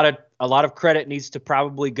a lot of credit needs to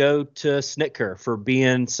probably go to Snitker for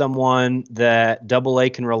being someone that AA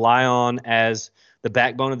can rely on as the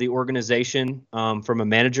backbone of the organization from a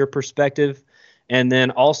manager perspective. And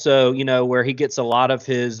then also, you know, where he gets a lot of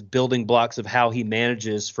his building blocks of how he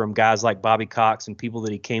manages from guys like Bobby Cox and people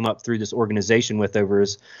that he came up through this organization with over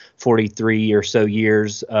his 43 or so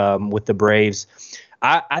years with the Braves.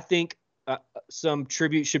 I think some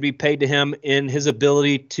tribute should be paid to him in his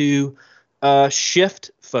ability to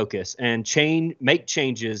shift focus and make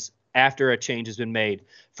changes after a change has been made.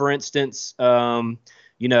 For instance,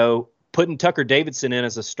 you know, putting Tucker Davidson in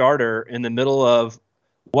as a starter in the middle of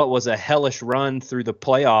what was a hellish run through the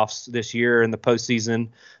playoffs this year in the postseason.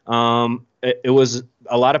 It was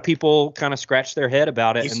a lot of people kind of scratched their head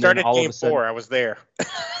about it. He and started then all game of a sudden, 4. I was there.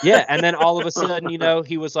 Yeah. And then all of a sudden, you know,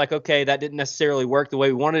 he was like, okay, that didn't necessarily work the way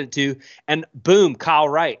we wanted it to. And boom, Kyle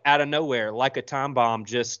Wright out of nowhere, like a time bomb,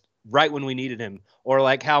 just right when we needed him. Or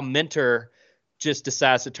like how Mentor just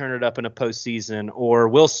decides to turn it up in a postseason, or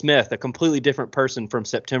Will Smith, a completely different person from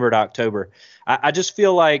September to October. I just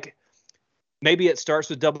feel like maybe it starts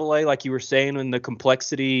with AA, like you were saying, in the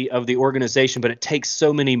complexity of the organization, but it takes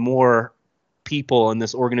so many more people in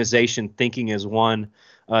this organization thinking as one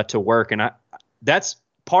to work. And that's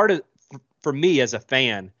part of, for me as a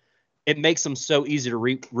fan, it makes them so easy to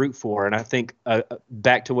root for. And I think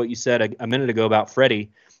back to what you said a minute ago about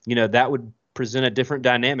Freddie, you know, that would present a different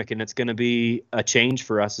dynamic, and it's going to be a change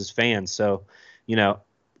for us as fans. So, you know,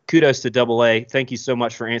 kudos to AA. Thank you so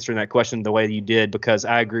much for answering that question the way you did, because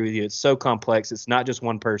I agree with you. It's so complex. It's not just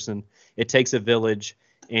one person. It takes a village,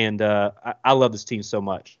 and I love this team so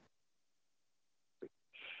much.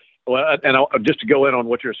 Well, and just to go in on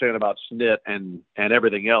what you're saying about Snit and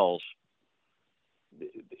everything else,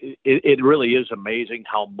 it really is amazing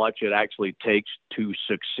how much it actually takes to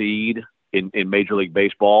succeed in Major League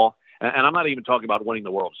Baseball. And I'm not even talking about winning the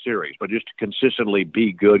World Series, but just to consistently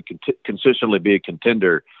be good, consistently be a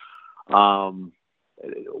contender.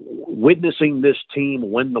 Witnessing this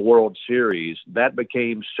team win the World Series, that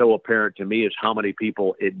became so apparent to me as how many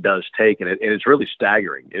people it does take. And it's really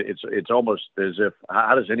staggering. It's almost as if,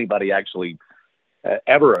 how does anybody actually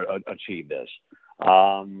ever achieve this?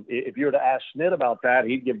 If you were to ask Snit about that,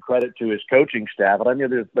 he'd give credit to his coaching staff. And I know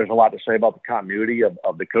there's a lot to say about the continuity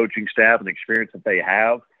of the coaching staff and the experience that they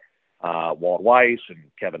have. Walt Weiss and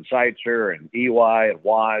Kevin Seitzer and EY and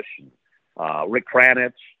Wash and Rick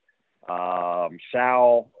Kranitz,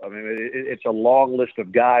 Sal. I mean, it's a long list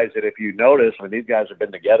of guys that, if you notice, I mean, these guys have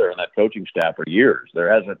been together in that coaching staff for years.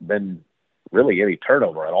 There hasn't been really any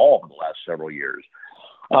turnover at all in the last several years.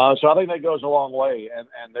 So I think that goes a long way.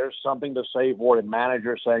 And there's something to say for a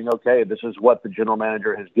manager saying, okay, this is what the general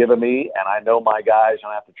manager has given me, and I know my guys,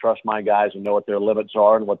 and I have to trust my guys and know what their limits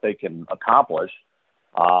are and what they can accomplish.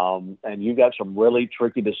 And you got some really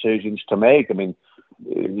tricky decisions to make. I mean,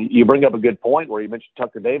 you bring up a good point where you mentioned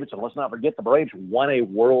Tucker Davidson. Let's not forget the Braves won a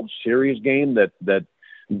World Series game that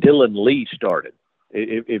Dylan Lee started.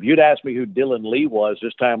 If you'd asked me who Dylan Lee was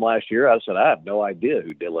this time last year, I said, I have no idea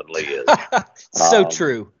who Dylan Lee is. So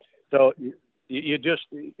true. So you just,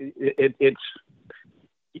 it's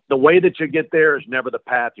the way that you get there is never the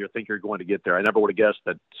path you think you're going to get there. I never would have guessed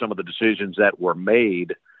that some of the decisions that were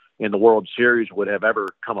made in the World Series would have ever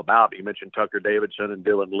come about. You mentioned Tucker Davidson and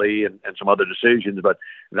Dylan Lee and some other decisions, but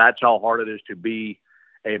that's how hard it is to be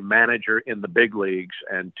a manager in the big leagues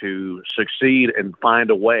and to succeed and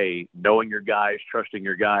find a way, knowing your guys, trusting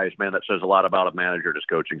your guys. Man, that says a lot about a manager and his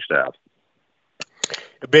coaching staff.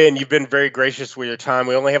 Ben, you've been very gracious with your time.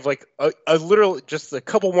 We only have like a literal, just a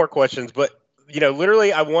couple more questions, but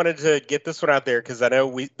literally I wanted to get this one out there because I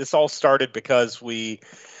know this all started because we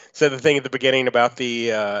said the thing at the beginning about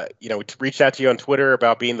the, we reached out to you on Twitter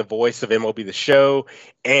about being the voice of MLB The Show.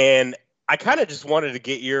 And I kind of just wanted to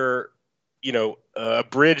get your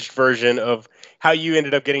abridged version of how you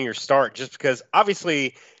ended up getting your start, just because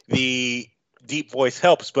obviously the deep voice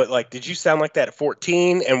helps, but like, did you sound like that at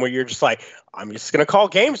 14 and where you're just like, I'm just going to call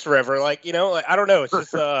games forever? Like, I don't know.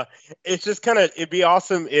 It's just kind of, it'd be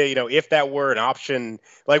awesome, if that were an option.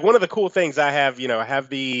 Like one of the cool things I have, I have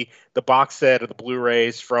the box set of the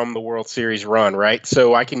Blu-rays from the World Series run, right?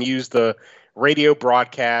 So I can use the radio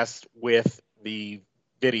broadcast with the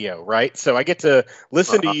video, right? So I get to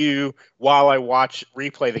listen to you while I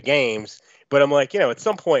replay the games. But I'm like, at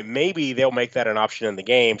some point, maybe they'll make that an option in the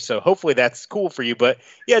game. So hopefully that's cool for you. But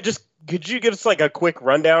yeah, just could you give us like a quick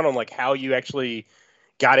rundown on like how you actually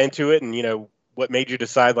got into it and, what made you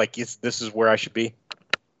decide like, this is where I should be?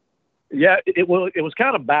 Yeah, it was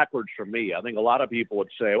kind of backwards for me. I think a lot of people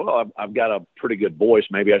would say, well, I've got a pretty good voice.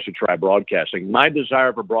 Maybe I should try broadcasting. My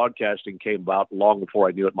desire for broadcasting came about long before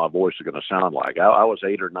I knew what my voice was going to sound like. I was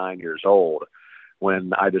 8 or 9 years old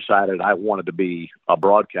when I decided I wanted to be a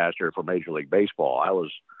broadcaster for Major League Baseball. I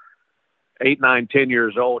was 8, 9, 10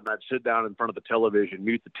 years old, and I'd sit down in front of the television,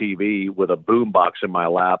 mute the TV with a boombox in my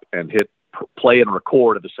lap, and hit play and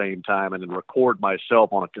record at the same time, and then record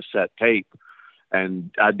myself on a cassette tape.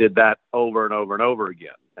 And I did that over and over and over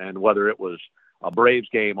again. And whether it was a Braves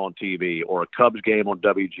game on TV or a Cubs game on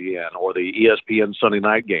WGN or the ESPN Sunday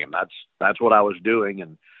night game, that's what I was doing,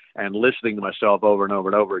 and listening to myself over and over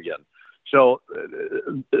and over again. So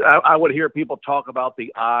I would hear people talk about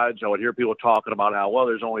the odds. I would hear people talking about how, well,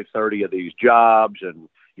 there's only 30 of these jobs and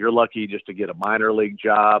you're lucky just to get a minor league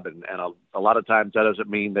job. And a lot of times that doesn't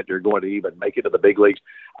mean that you're going to even make it to the big leagues.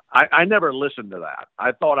 I never listened to that.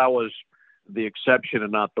 I thought I was the exception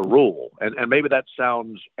and not the rule. And maybe that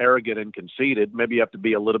sounds arrogant and conceited. Maybe you have to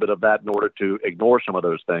be a little bit of that in order to ignore some of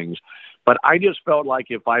those things. But I just felt like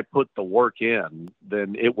if I put the work in,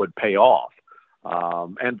 then it would pay off.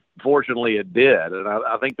 And fortunately it did. And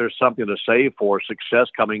I think there's something to say for success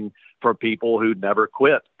coming from people who never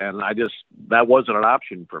quit. And that wasn't an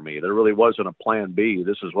option for me. There really wasn't a plan B.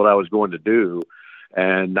 This is what I was going to do.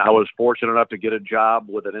 And I was fortunate enough to get a job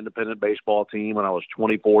with an independent baseball team when I was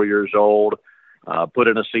 24 years old, put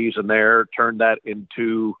in a season there, turned that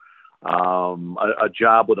into a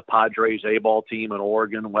job with the Padres A-ball team in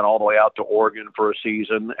Oregon, went all the way out to Oregon for a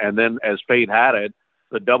season. And then as fate had it,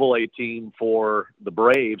 the Double-A team for the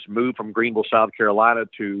Braves moved from Greenville, South Carolina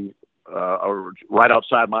to right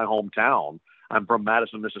outside my hometown. I'm from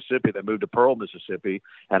Madison, Mississippi. They moved to Pearl, Mississippi,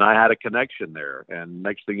 and I had a connection there. And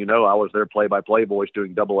next thing you know, I was their play-by-play voice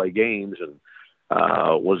doing Double-A games, and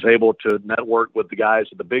was able to network with the guys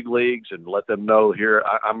at the big leagues and let them know, here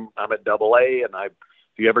I'm at Double-A, and if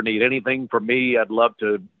you ever need anything from me, I'd love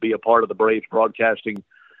to be a part of the Braves broadcasting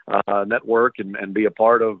network and be a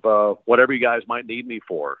part of whatever you guys might need me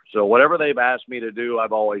for. So whatever they've asked me to do,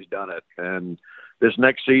 I've always done it. And this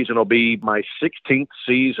next season will be my 16th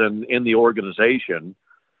season in the organization.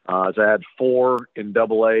 As I had 4 in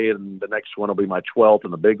Double-A, and the next one will be my 12th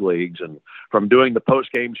in the big leagues. And from doing the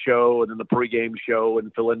post-game show and then the pre-game show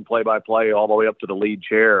and fill in play-by-play all the way up to the lead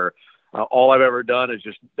chair, all I've ever done is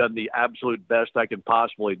just done the absolute best I can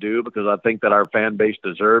possibly do, because I think that our fan base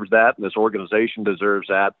deserves that and this organization deserves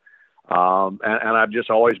that. And I've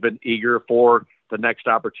just always been eager for the next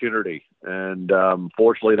opportunity. And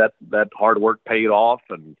fortunately, that hard work paid off,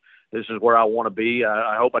 and this is where I want to be.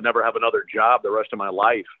 I hope I never have another job the rest of my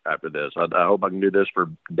life after this. I hope I can do this for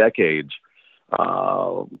decades,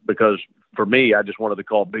 because for me, I just wanted to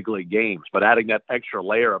call big league games. But adding that extra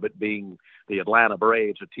layer of it being the Atlanta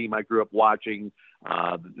Braves, a team I grew up watching,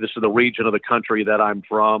 this is the region of the country that I'm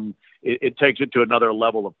from. It takes it to another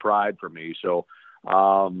level of pride for me. So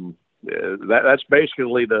that's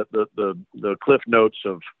basically the cliff notes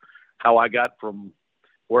of how I got from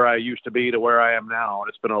where I used to be to where I am now. And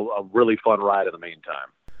it's been a really fun ride in the meantime.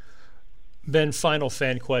 Ben, final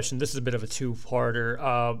fan question. This is a bit of a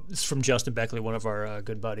two-parter. This is from Justin Beckley, one of our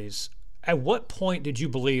good buddies. At what point did you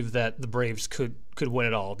believe that the Braves could win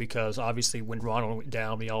it all? Because obviously when Ronald went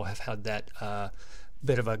down, we all have had that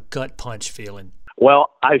bit of a gut punch feeling.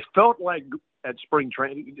 Well, I felt like at spring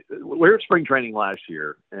training, we were at spring training last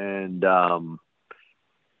year, and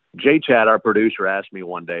Jay Chad, our producer, asked me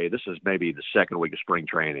one day, this is maybe the second week of spring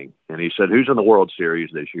training, and he said, "Who's in the World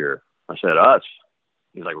Series this year?" I said, "Us."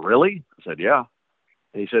 He's like, "Really?" I said, "Yeah."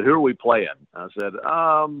 And he said, "Who are we playing?" I said,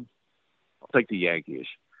 "I'll take the Yankees."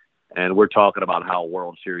 And we're talking about how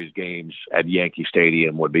World Series games at Yankee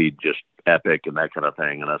Stadium would be just epic and that kind of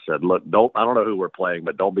thing. And I said, "Look, I don't know who we're playing,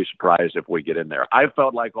 but don't be surprised if we get in there." I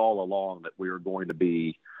felt like all along that we were going to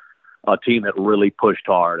be a team that really pushed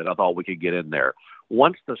hard, and I thought we could get in there.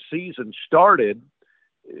 Once the season started,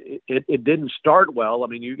 it didn't start well. I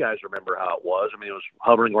mean, you guys remember how it was. I mean, it was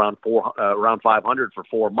hovering around 500 for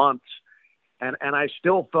 4 months. And I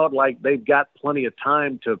still felt like they've got plenty of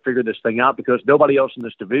time to figure this thing out because nobody else in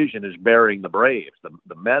this division is burying the Braves.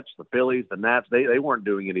 The Mets, the Phillies, the Nats, they weren't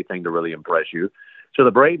doing anything to really impress you. So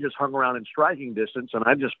the Braves just hung around in striking distance, and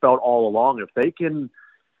I just felt all along if they can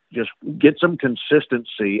just get some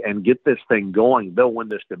consistency and get this thing going, they'll win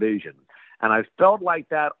this division. And I felt like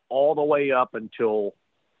that all the way up until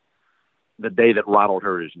the day that Ronald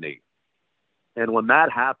hurt his knee. And when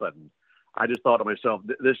that happened, I just thought to myself,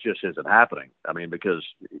 this just isn't happening. I mean, because,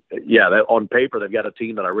 on paper, they've got a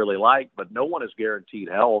team that I really like, but no one is guaranteed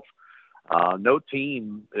health. No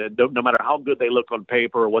team, no matter how good they look on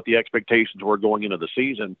paper or what the expectations were going into the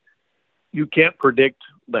season, you can't predict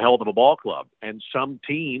the health of a ball club. And some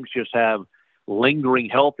teams just have lingering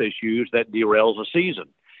health issues that derails a season.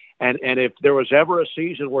 And if there was ever a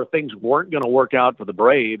season where things weren't going to work out for the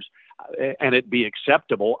Braves, and it'd be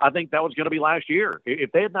acceptable, I think that was going to be last year.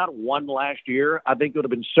 If they had not won last year, I think it would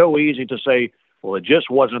have been so easy to say, well, it just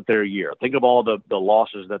wasn't their year. Think of all the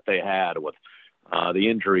losses that they had with the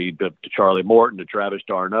injury to Charlie Morton, to Travis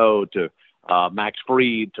d'Arnaud, to Max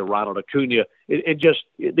Fried, to Ronald Acuna.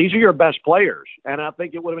 These are your best players. And I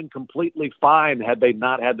think it would have been completely fine had they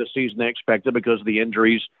not had the season they expected because the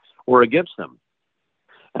injuries were against them.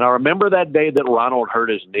 And I remember that day that Ronald hurt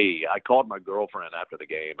his knee. I called my girlfriend after the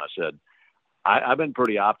game. I said, I've been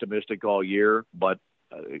pretty optimistic all year, but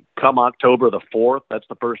come October the 4th, that's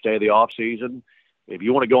the first day of the off season. If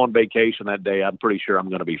you want to go on vacation that day, I'm pretty sure I'm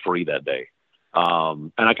going to be free that day.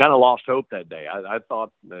 And I kind of lost hope that day. I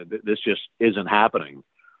thought this just isn't happening.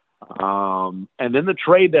 And then the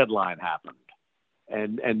trade deadline happened.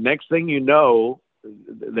 And next thing you know,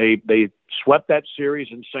 they swept that series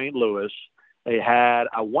in St. Louis. They had,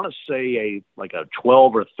 I want to say, a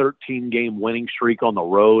 12 or 13 game winning streak on the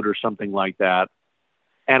road or something like that.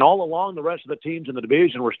 And all along, the rest of the teams in the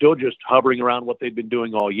division were still just hovering around what they'd been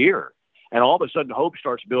doing all year. And all of a sudden, hope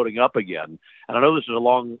starts building up again. And I know this is a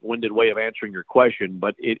long-winded way of answering your question,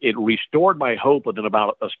 but it restored my hope within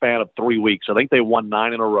about a span of 3 weeks. I think they won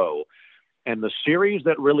 9 in a row. And the series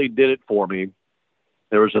that really did it for me,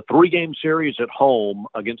 there was a 3-game series at home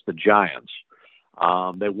against the Giants.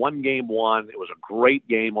 They won game 1. It was a great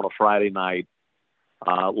game on a Friday night.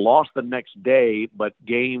 Lost the next day, but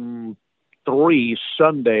game 3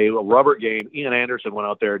 Sunday, a rubber game, Ian Anderson went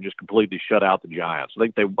out there and just completely shut out the Giants. I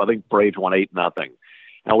think Braves won 8-0.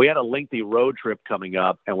 Now we had a lengthy road trip coming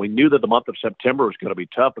up, and we knew that the month of September was going to be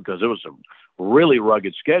tough because it was a really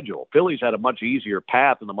rugged schedule. Phillies had a much easier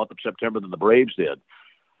path in the month of September than the Braves did.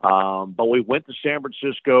 But we went to San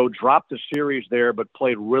Francisco, dropped the series there, but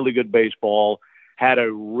played really good baseball. Had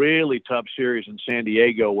a really tough series in San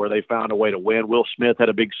Diego where they found a way to win. Will Smith had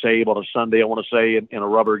a big save on a Sunday, I want to say, in a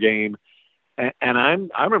rubber game. And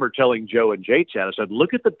I remember telling Joe and Jay Chat, I said,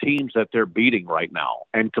 look at the teams that they're beating right now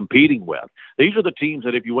and competing with. These are the teams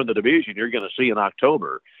that if you win the division, you're going to see in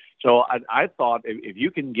October. So I thought if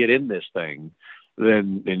you can get in this thing,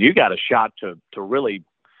 then you got a shot to really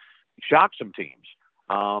shock some teams.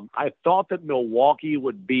 I thought that Milwaukee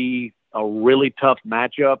would be a really tough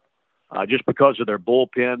matchup. Just because of their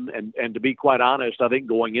bullpen. And to be quite honest, I think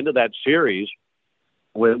going into that series,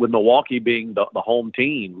 with Milwaukee being the home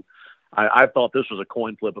team, I thought this was a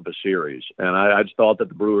coin flip of a series. And I just thought that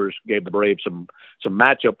the Brewers gave the Braves some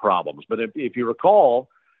matchup problems. But if you recall,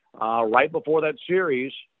 right before that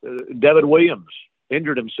series, Devin Williams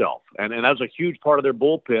injured himself. And that was a huge part of their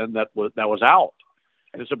bullpen that was out.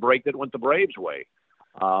 And it's a break that went the Braves' way.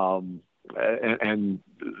 And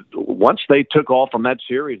once they took off from that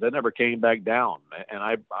series, they never came back down. And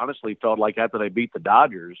I honestly felt like after they beat the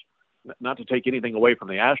Dodgers, not to take anything away from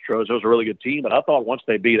the Astros, it was a really good team. But I thought once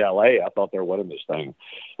they beat LA, I thought they were winning this thing.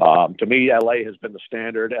 To me, LA has been the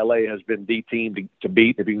standard. LA has been the team to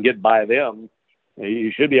beat. If you can get by them,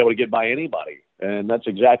 you should be able to get by anybody. And that's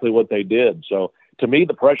exactly what they did. So to me,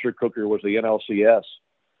 the pressure cooker was the NLCS.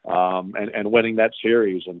 And winning that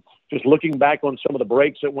series. And just looking back on some of the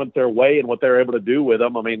breaks that went their way and what they were able to do with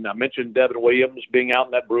them. I mean, I mentioned Devin Williams being out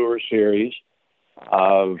in that Brewers series.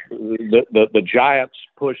 The Giants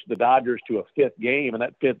pushed the Dodgers to a 5th game, and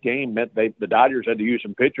that 5th game meant the Dodgers had to use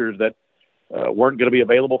some pitchers that weren't going to be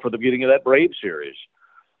available for the beginning of that Braves series.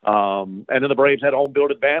 And then the Braves had home field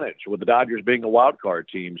advantage with the Dodgers being a wild card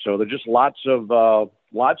team. So there's just lots of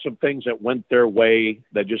things that went their way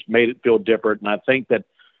that just made it feel different. And I think that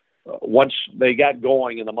once they got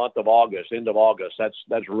going in the month of August, end of August,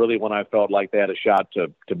 that's really when I felt like they had a shot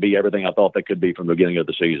to be everything I thought they could be from the beginning of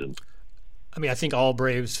the season. I mean, I think all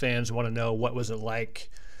Braves fans want to know what was it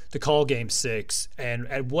like to call Game 6? And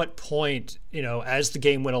at what point, as the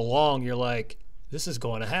game went along, you're like, this is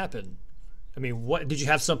going to happen? I mean, what did you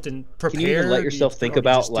have something prepared? Can you even let yourself think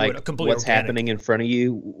about what's happening in front of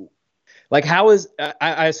you? Like,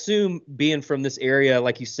 I assume being from this area,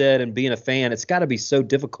 like you said, and being a fan, it's got to be so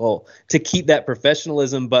difficult to keep that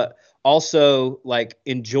professionalism, but also like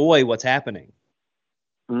enjoy what's happening.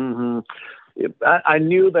 Mm-hmm. I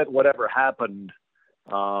knew that whatever happened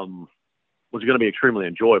was going to be extremely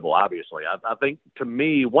enjoyable. Obviously, I think to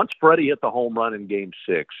me, once Freddie hit the home run in Game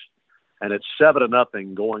 6, and it's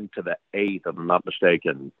 7-0 going to the 8th, if I'm not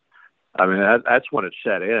mistaken. I mean, that's when it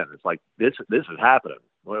set in. It's like this is happening,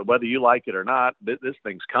 whether you like it or not. This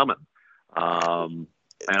thing's coming.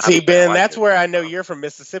 See, Ben, that's where I know you're from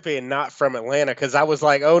Mississippi and not from Atlanta, because I was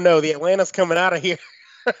like, oh no, the Atlanta's coming out of here.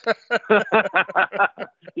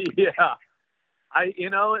 Yeah,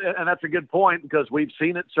 and that's a good point, because we've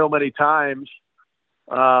seen it so many times.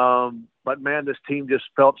 But man, this team just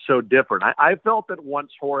felt so different. I felt that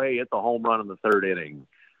once Jorge hit the home run in the 3rd inning,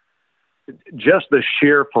 just the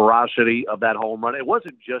sheer ferocity of that home run. It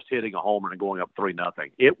wasn't just hitting a homer and going up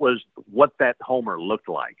 3-0. It was what that homer looked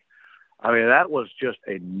like. I mean, that was just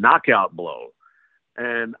a knockout blow.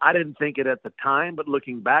 And I didn't think it at the time, but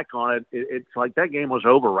looking back on it, it's like that game was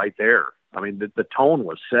over right there. I mean, the tone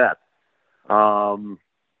was set.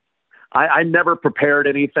 I never prepared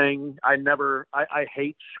anything. I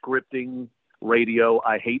hate scripting radio.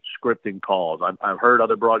 I hate scripting calls. I've heard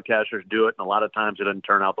other broadcasters do it, and a lot of times it doesn't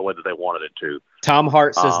turn out the way that they wanted it to. Tom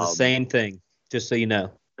Hart says the same thing, just so you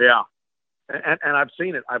know. Yeah. And I've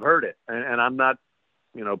seen it. I've heard it. And I'm not,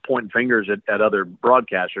 pointing fingers at other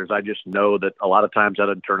broadcasters. I just know that a lot of times that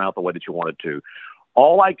doesn't turn out the way that you want it to.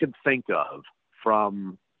 All I could think of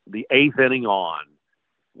from the 8th inning on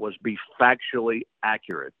was be factually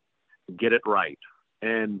accurate. Get it right.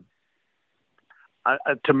 And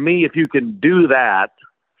to me, if you can do that,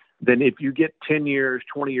 then if you get 10 years,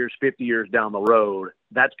 20 years, 50 years down the road,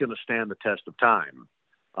 that's going to stand the test of time.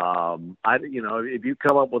 If you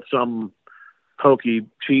come up with some hokey,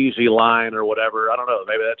 cheesy line or whatever, I don't know,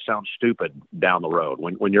 maybe that sounds stupid down the road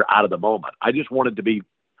when you're out of the moment. I just wanted to be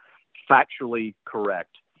factually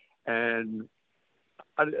correct. And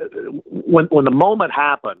when the moment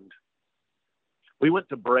happened, we went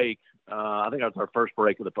to break. I think that was our first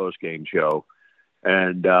break of the post-game show.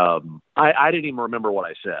 And I didn't even remember what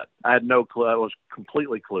I said. I had no clue. I was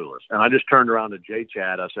completely clueless. And I just turned around to Jay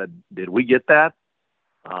Chad. I said, did we get that?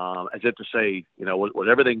 As if to say, was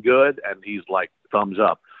everything good? And he's like, thumbs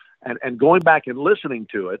up. And going back and listening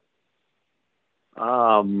to it,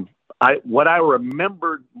 what I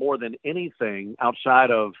remembered more than anything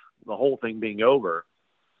outside of the whole thing being over,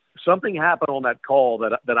 something happened on that call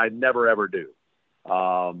that I never, ever do.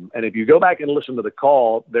 And if you go back and listen to the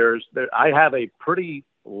call, I have a pretty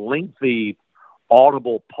lengthy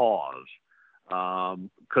audible pause,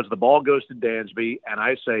 because the ball goes to Dansby and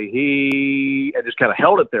I say, and just kind of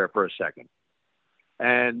held it there for a second.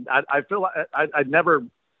 And I feel like I don't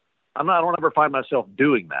ever find myself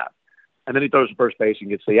doing that. And then he throws to first base and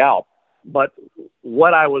gets the out. But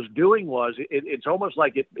what I was doing was it's almost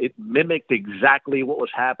like it mimicked exactly what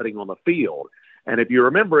was happening on the field. And if you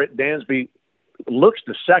remember it, Dansby looks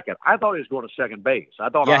to second. I thought he was going to second base. I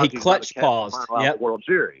thought he clutch paused. The World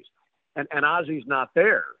Series, and Ozzy's not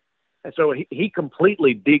there, and so he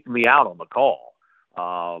completely deked me out on the call.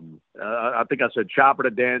 I think I said chopper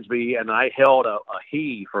to Dansby, and I held a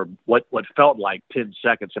he for what felt like 10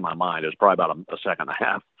 seconds in my mind. It was probably about a second and a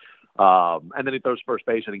half, and then he throws first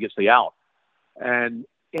base and he gets the out. And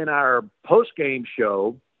in our post game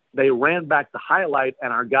show, they ran back the highlight,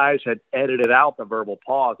 and our guys had edited out the verbal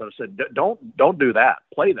pause. I said, don't do that.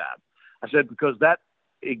 Play that. I said, because that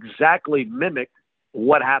exactly mimicked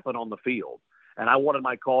what happened on the field. And I wanted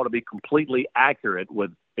my call to be completely accurate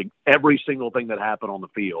with every single thing that happened on the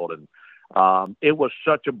field. And it was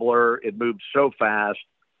such a blur. It moved so fast.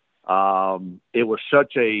 It was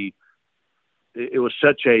such a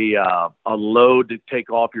load to take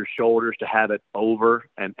off your shoulders to have it over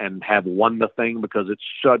and have won the thing, because it's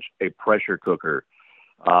such a pressure cooker,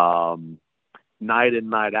 night in,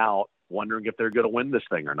 night out, wondering if they're going to win this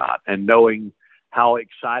thing or not, and knowing how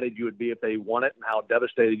excited you would be if they won it and how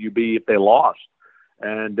devastated you'd be if they lost.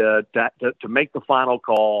 And to make the final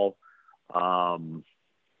call and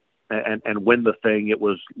win the thing, it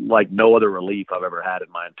was like no other relief I've ever had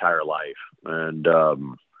in my entire life. And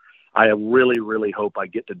I really, really hope I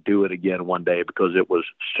get to do it again one day, because it was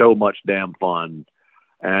so much damn fun.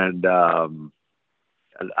 And I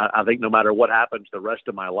think no matter what happens the rest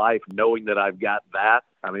of my life, knowing that I've got that,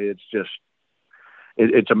 I mean,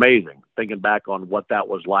 it's amazing thinking back on what that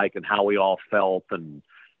was like and how we all felt. And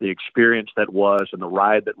the experience that was and the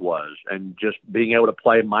ride that was, and just being able to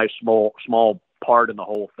play my small part in the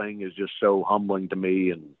whole thing is just so humbling to me.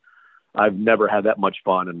 And I've never had that much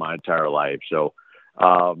fun in my entire life. So,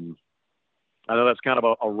 I know that's kind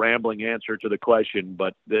of a rambling answer to the question,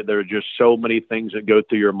 but there are just so many things that go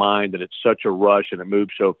through your mind, and it's such a rush and it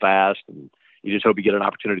moves so fast, and you just hope you get an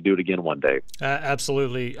opportunity to do it again one day.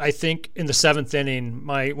 Absolutely. I think in the seventh inning,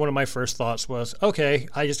 one of my first thoughts was, okay,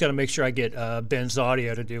 I just got to make sure I get Ben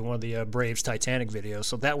Zaudio to do one of the Braves Titanic videos.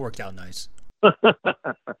 So that worked out nice. That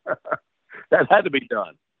had to be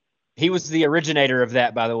done. He was the originator of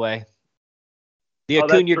that, by the way. The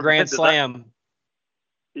Acuna Grand Slam.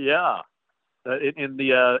 Yeah. In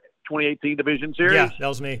the 2018 Division Series? Yeah, that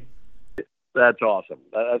was me. That's awesome.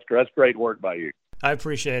 That's great work by you. I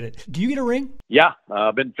appreciate it. Do you get a ring? Yeah,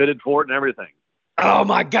 I've been fitted for it and everything. Oh,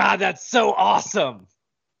 my God, that's so awesome.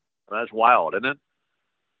 That's wild, isn't it?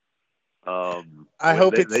 I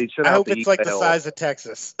hope it's like the size of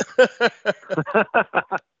Texas.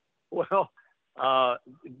 Well, I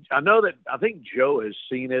know that I think Joe has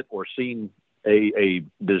seen it or seen a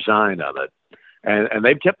design of it. And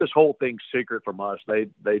they've kept this whole thing secret from us. They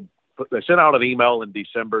sent out an email in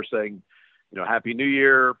December saying, Happy New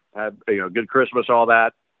Year, have good Christmas, all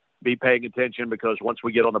that. Be paying attention because once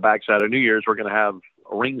we get on the backside of New Year's, we're going to have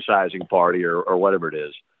a ring sizing party or whatever it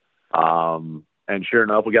is. And sure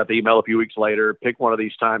enough, we got the email a few weeks later. Pick one of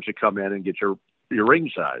these times to come in and get your ring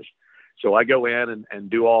size. So I go in and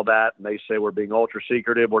do all that, and they say we're being ultra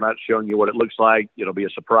secretive. We're not showing you what it looks like. It'll be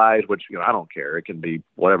a surprise, which I don't care. It can be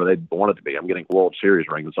whatever they want it to be. I'm getting a World Series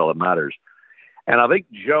ring. That's all that matters. And I think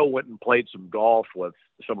Joe went and played some golf with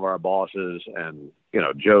some of our bosses, and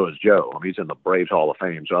Joe is Joe. I mean, he's in the Braves Hall of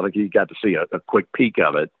Fame, so I think he got to see a quick peek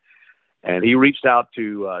of it. And he reached out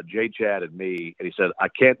to Jay Chad and me, and he said, I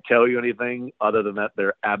can't tell you anything other than that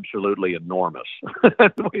they're absolutely enormous.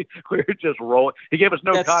 we were just rolling. He gave us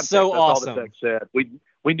no context. So That's awesome. all the text said.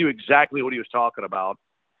 We knew exactly what he was talking about.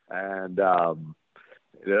 And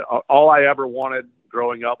all I ever wanted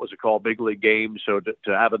growing up was to call big league games. So to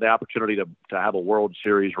have the opportunity to have a World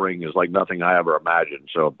Series ring is like nothing I ever imagined.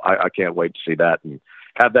 So I can't wait to see that and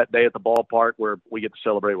have that day at the ballpark where we get to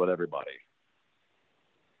celebrate with everybody.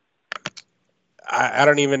 I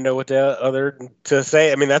don't even know what to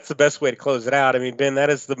say. I mean, that's the best way to close it out. I mean, Ben, that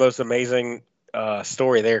is the most amazing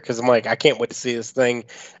story there, because I'm like, I can't wait to see this thing.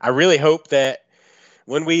 I really hope that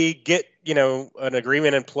when we get, an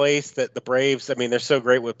agreement in place that the Braves, I mean, they're so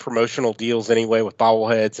great with promotional deals anyway with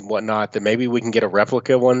bobbleheads and whatnot, that maybe we can get a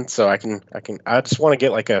replica one. So I just want to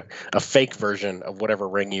get like a fake version of whatever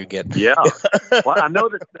ring you get. Yeah. Well, I know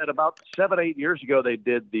that about 7-8 years ago, they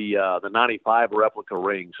did the 95 replica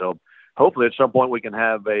ring. So hopefully at some point we can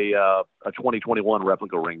have a 2021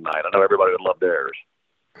 replica ring night. I know everybody would love theirs.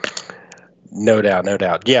 No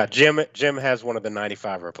doubt. Yeah, Jim has one of the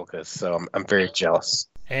 95 replicas, so I'm very jealous.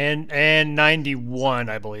 And 91,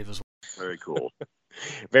 I believe, as well. Very cool.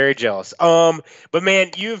 Very jealous. But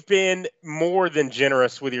man, you've been more than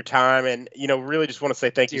generous with your time, and really just want to say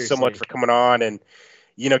thank you so much for coming on and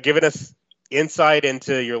giving us insight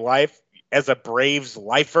into your life as a Braves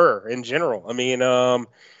lifer in general. I mean,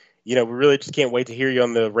 we really just can't wait to hear you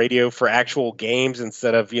on the radio for actual games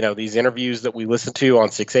instead of, these interviews that we listen to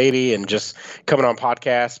on 680 and just coming on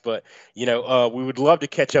podcasts. But, we would love to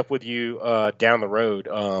catch up with you down the road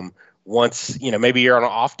once, maybe you're on an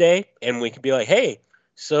off day and we can be like, hey,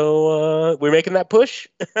 so we're making that push.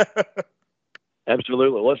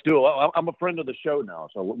 Absolutely. Let's do it. I'm a friend of the show now,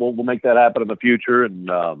 so we'll make that happen in the future. And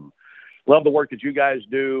love the work that you guys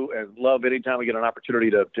do, and love anytime we get an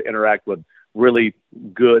opportunity to interact with really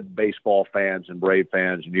good baseball fans and Brave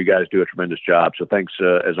fans, and you guys do a tremendous job. So thanks,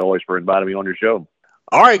 as always, for inviting me on your show.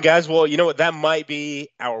 All right, guys. Well, you know what? That might be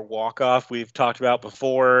our walk-off we've talked about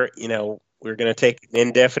before. We're going to take an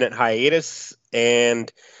indefinite hiatus,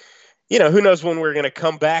 and, who knows when we're going to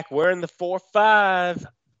come back wearing the 4-5.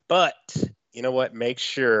 But you know what? Make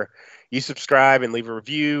sure you subscribe and leave a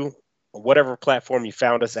review. Whatever platform you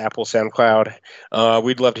found us, Apple, SoundCloud.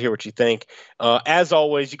 We'd love to hear what you think. As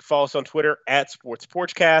always, you can follow us on Twitter at Sports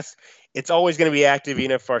Porchcast. It's always going to be active,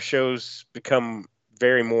 even if our shows become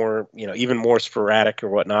even more sporadic or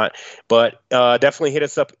whatnot. But definitely hit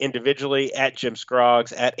us up individually at Jim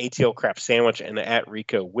Scroggs, at ATL Crap Sandwich, and at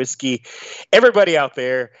Rico Whiskey. Everybody out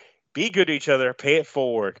there, be good to each other. Pay it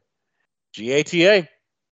forward. GATA.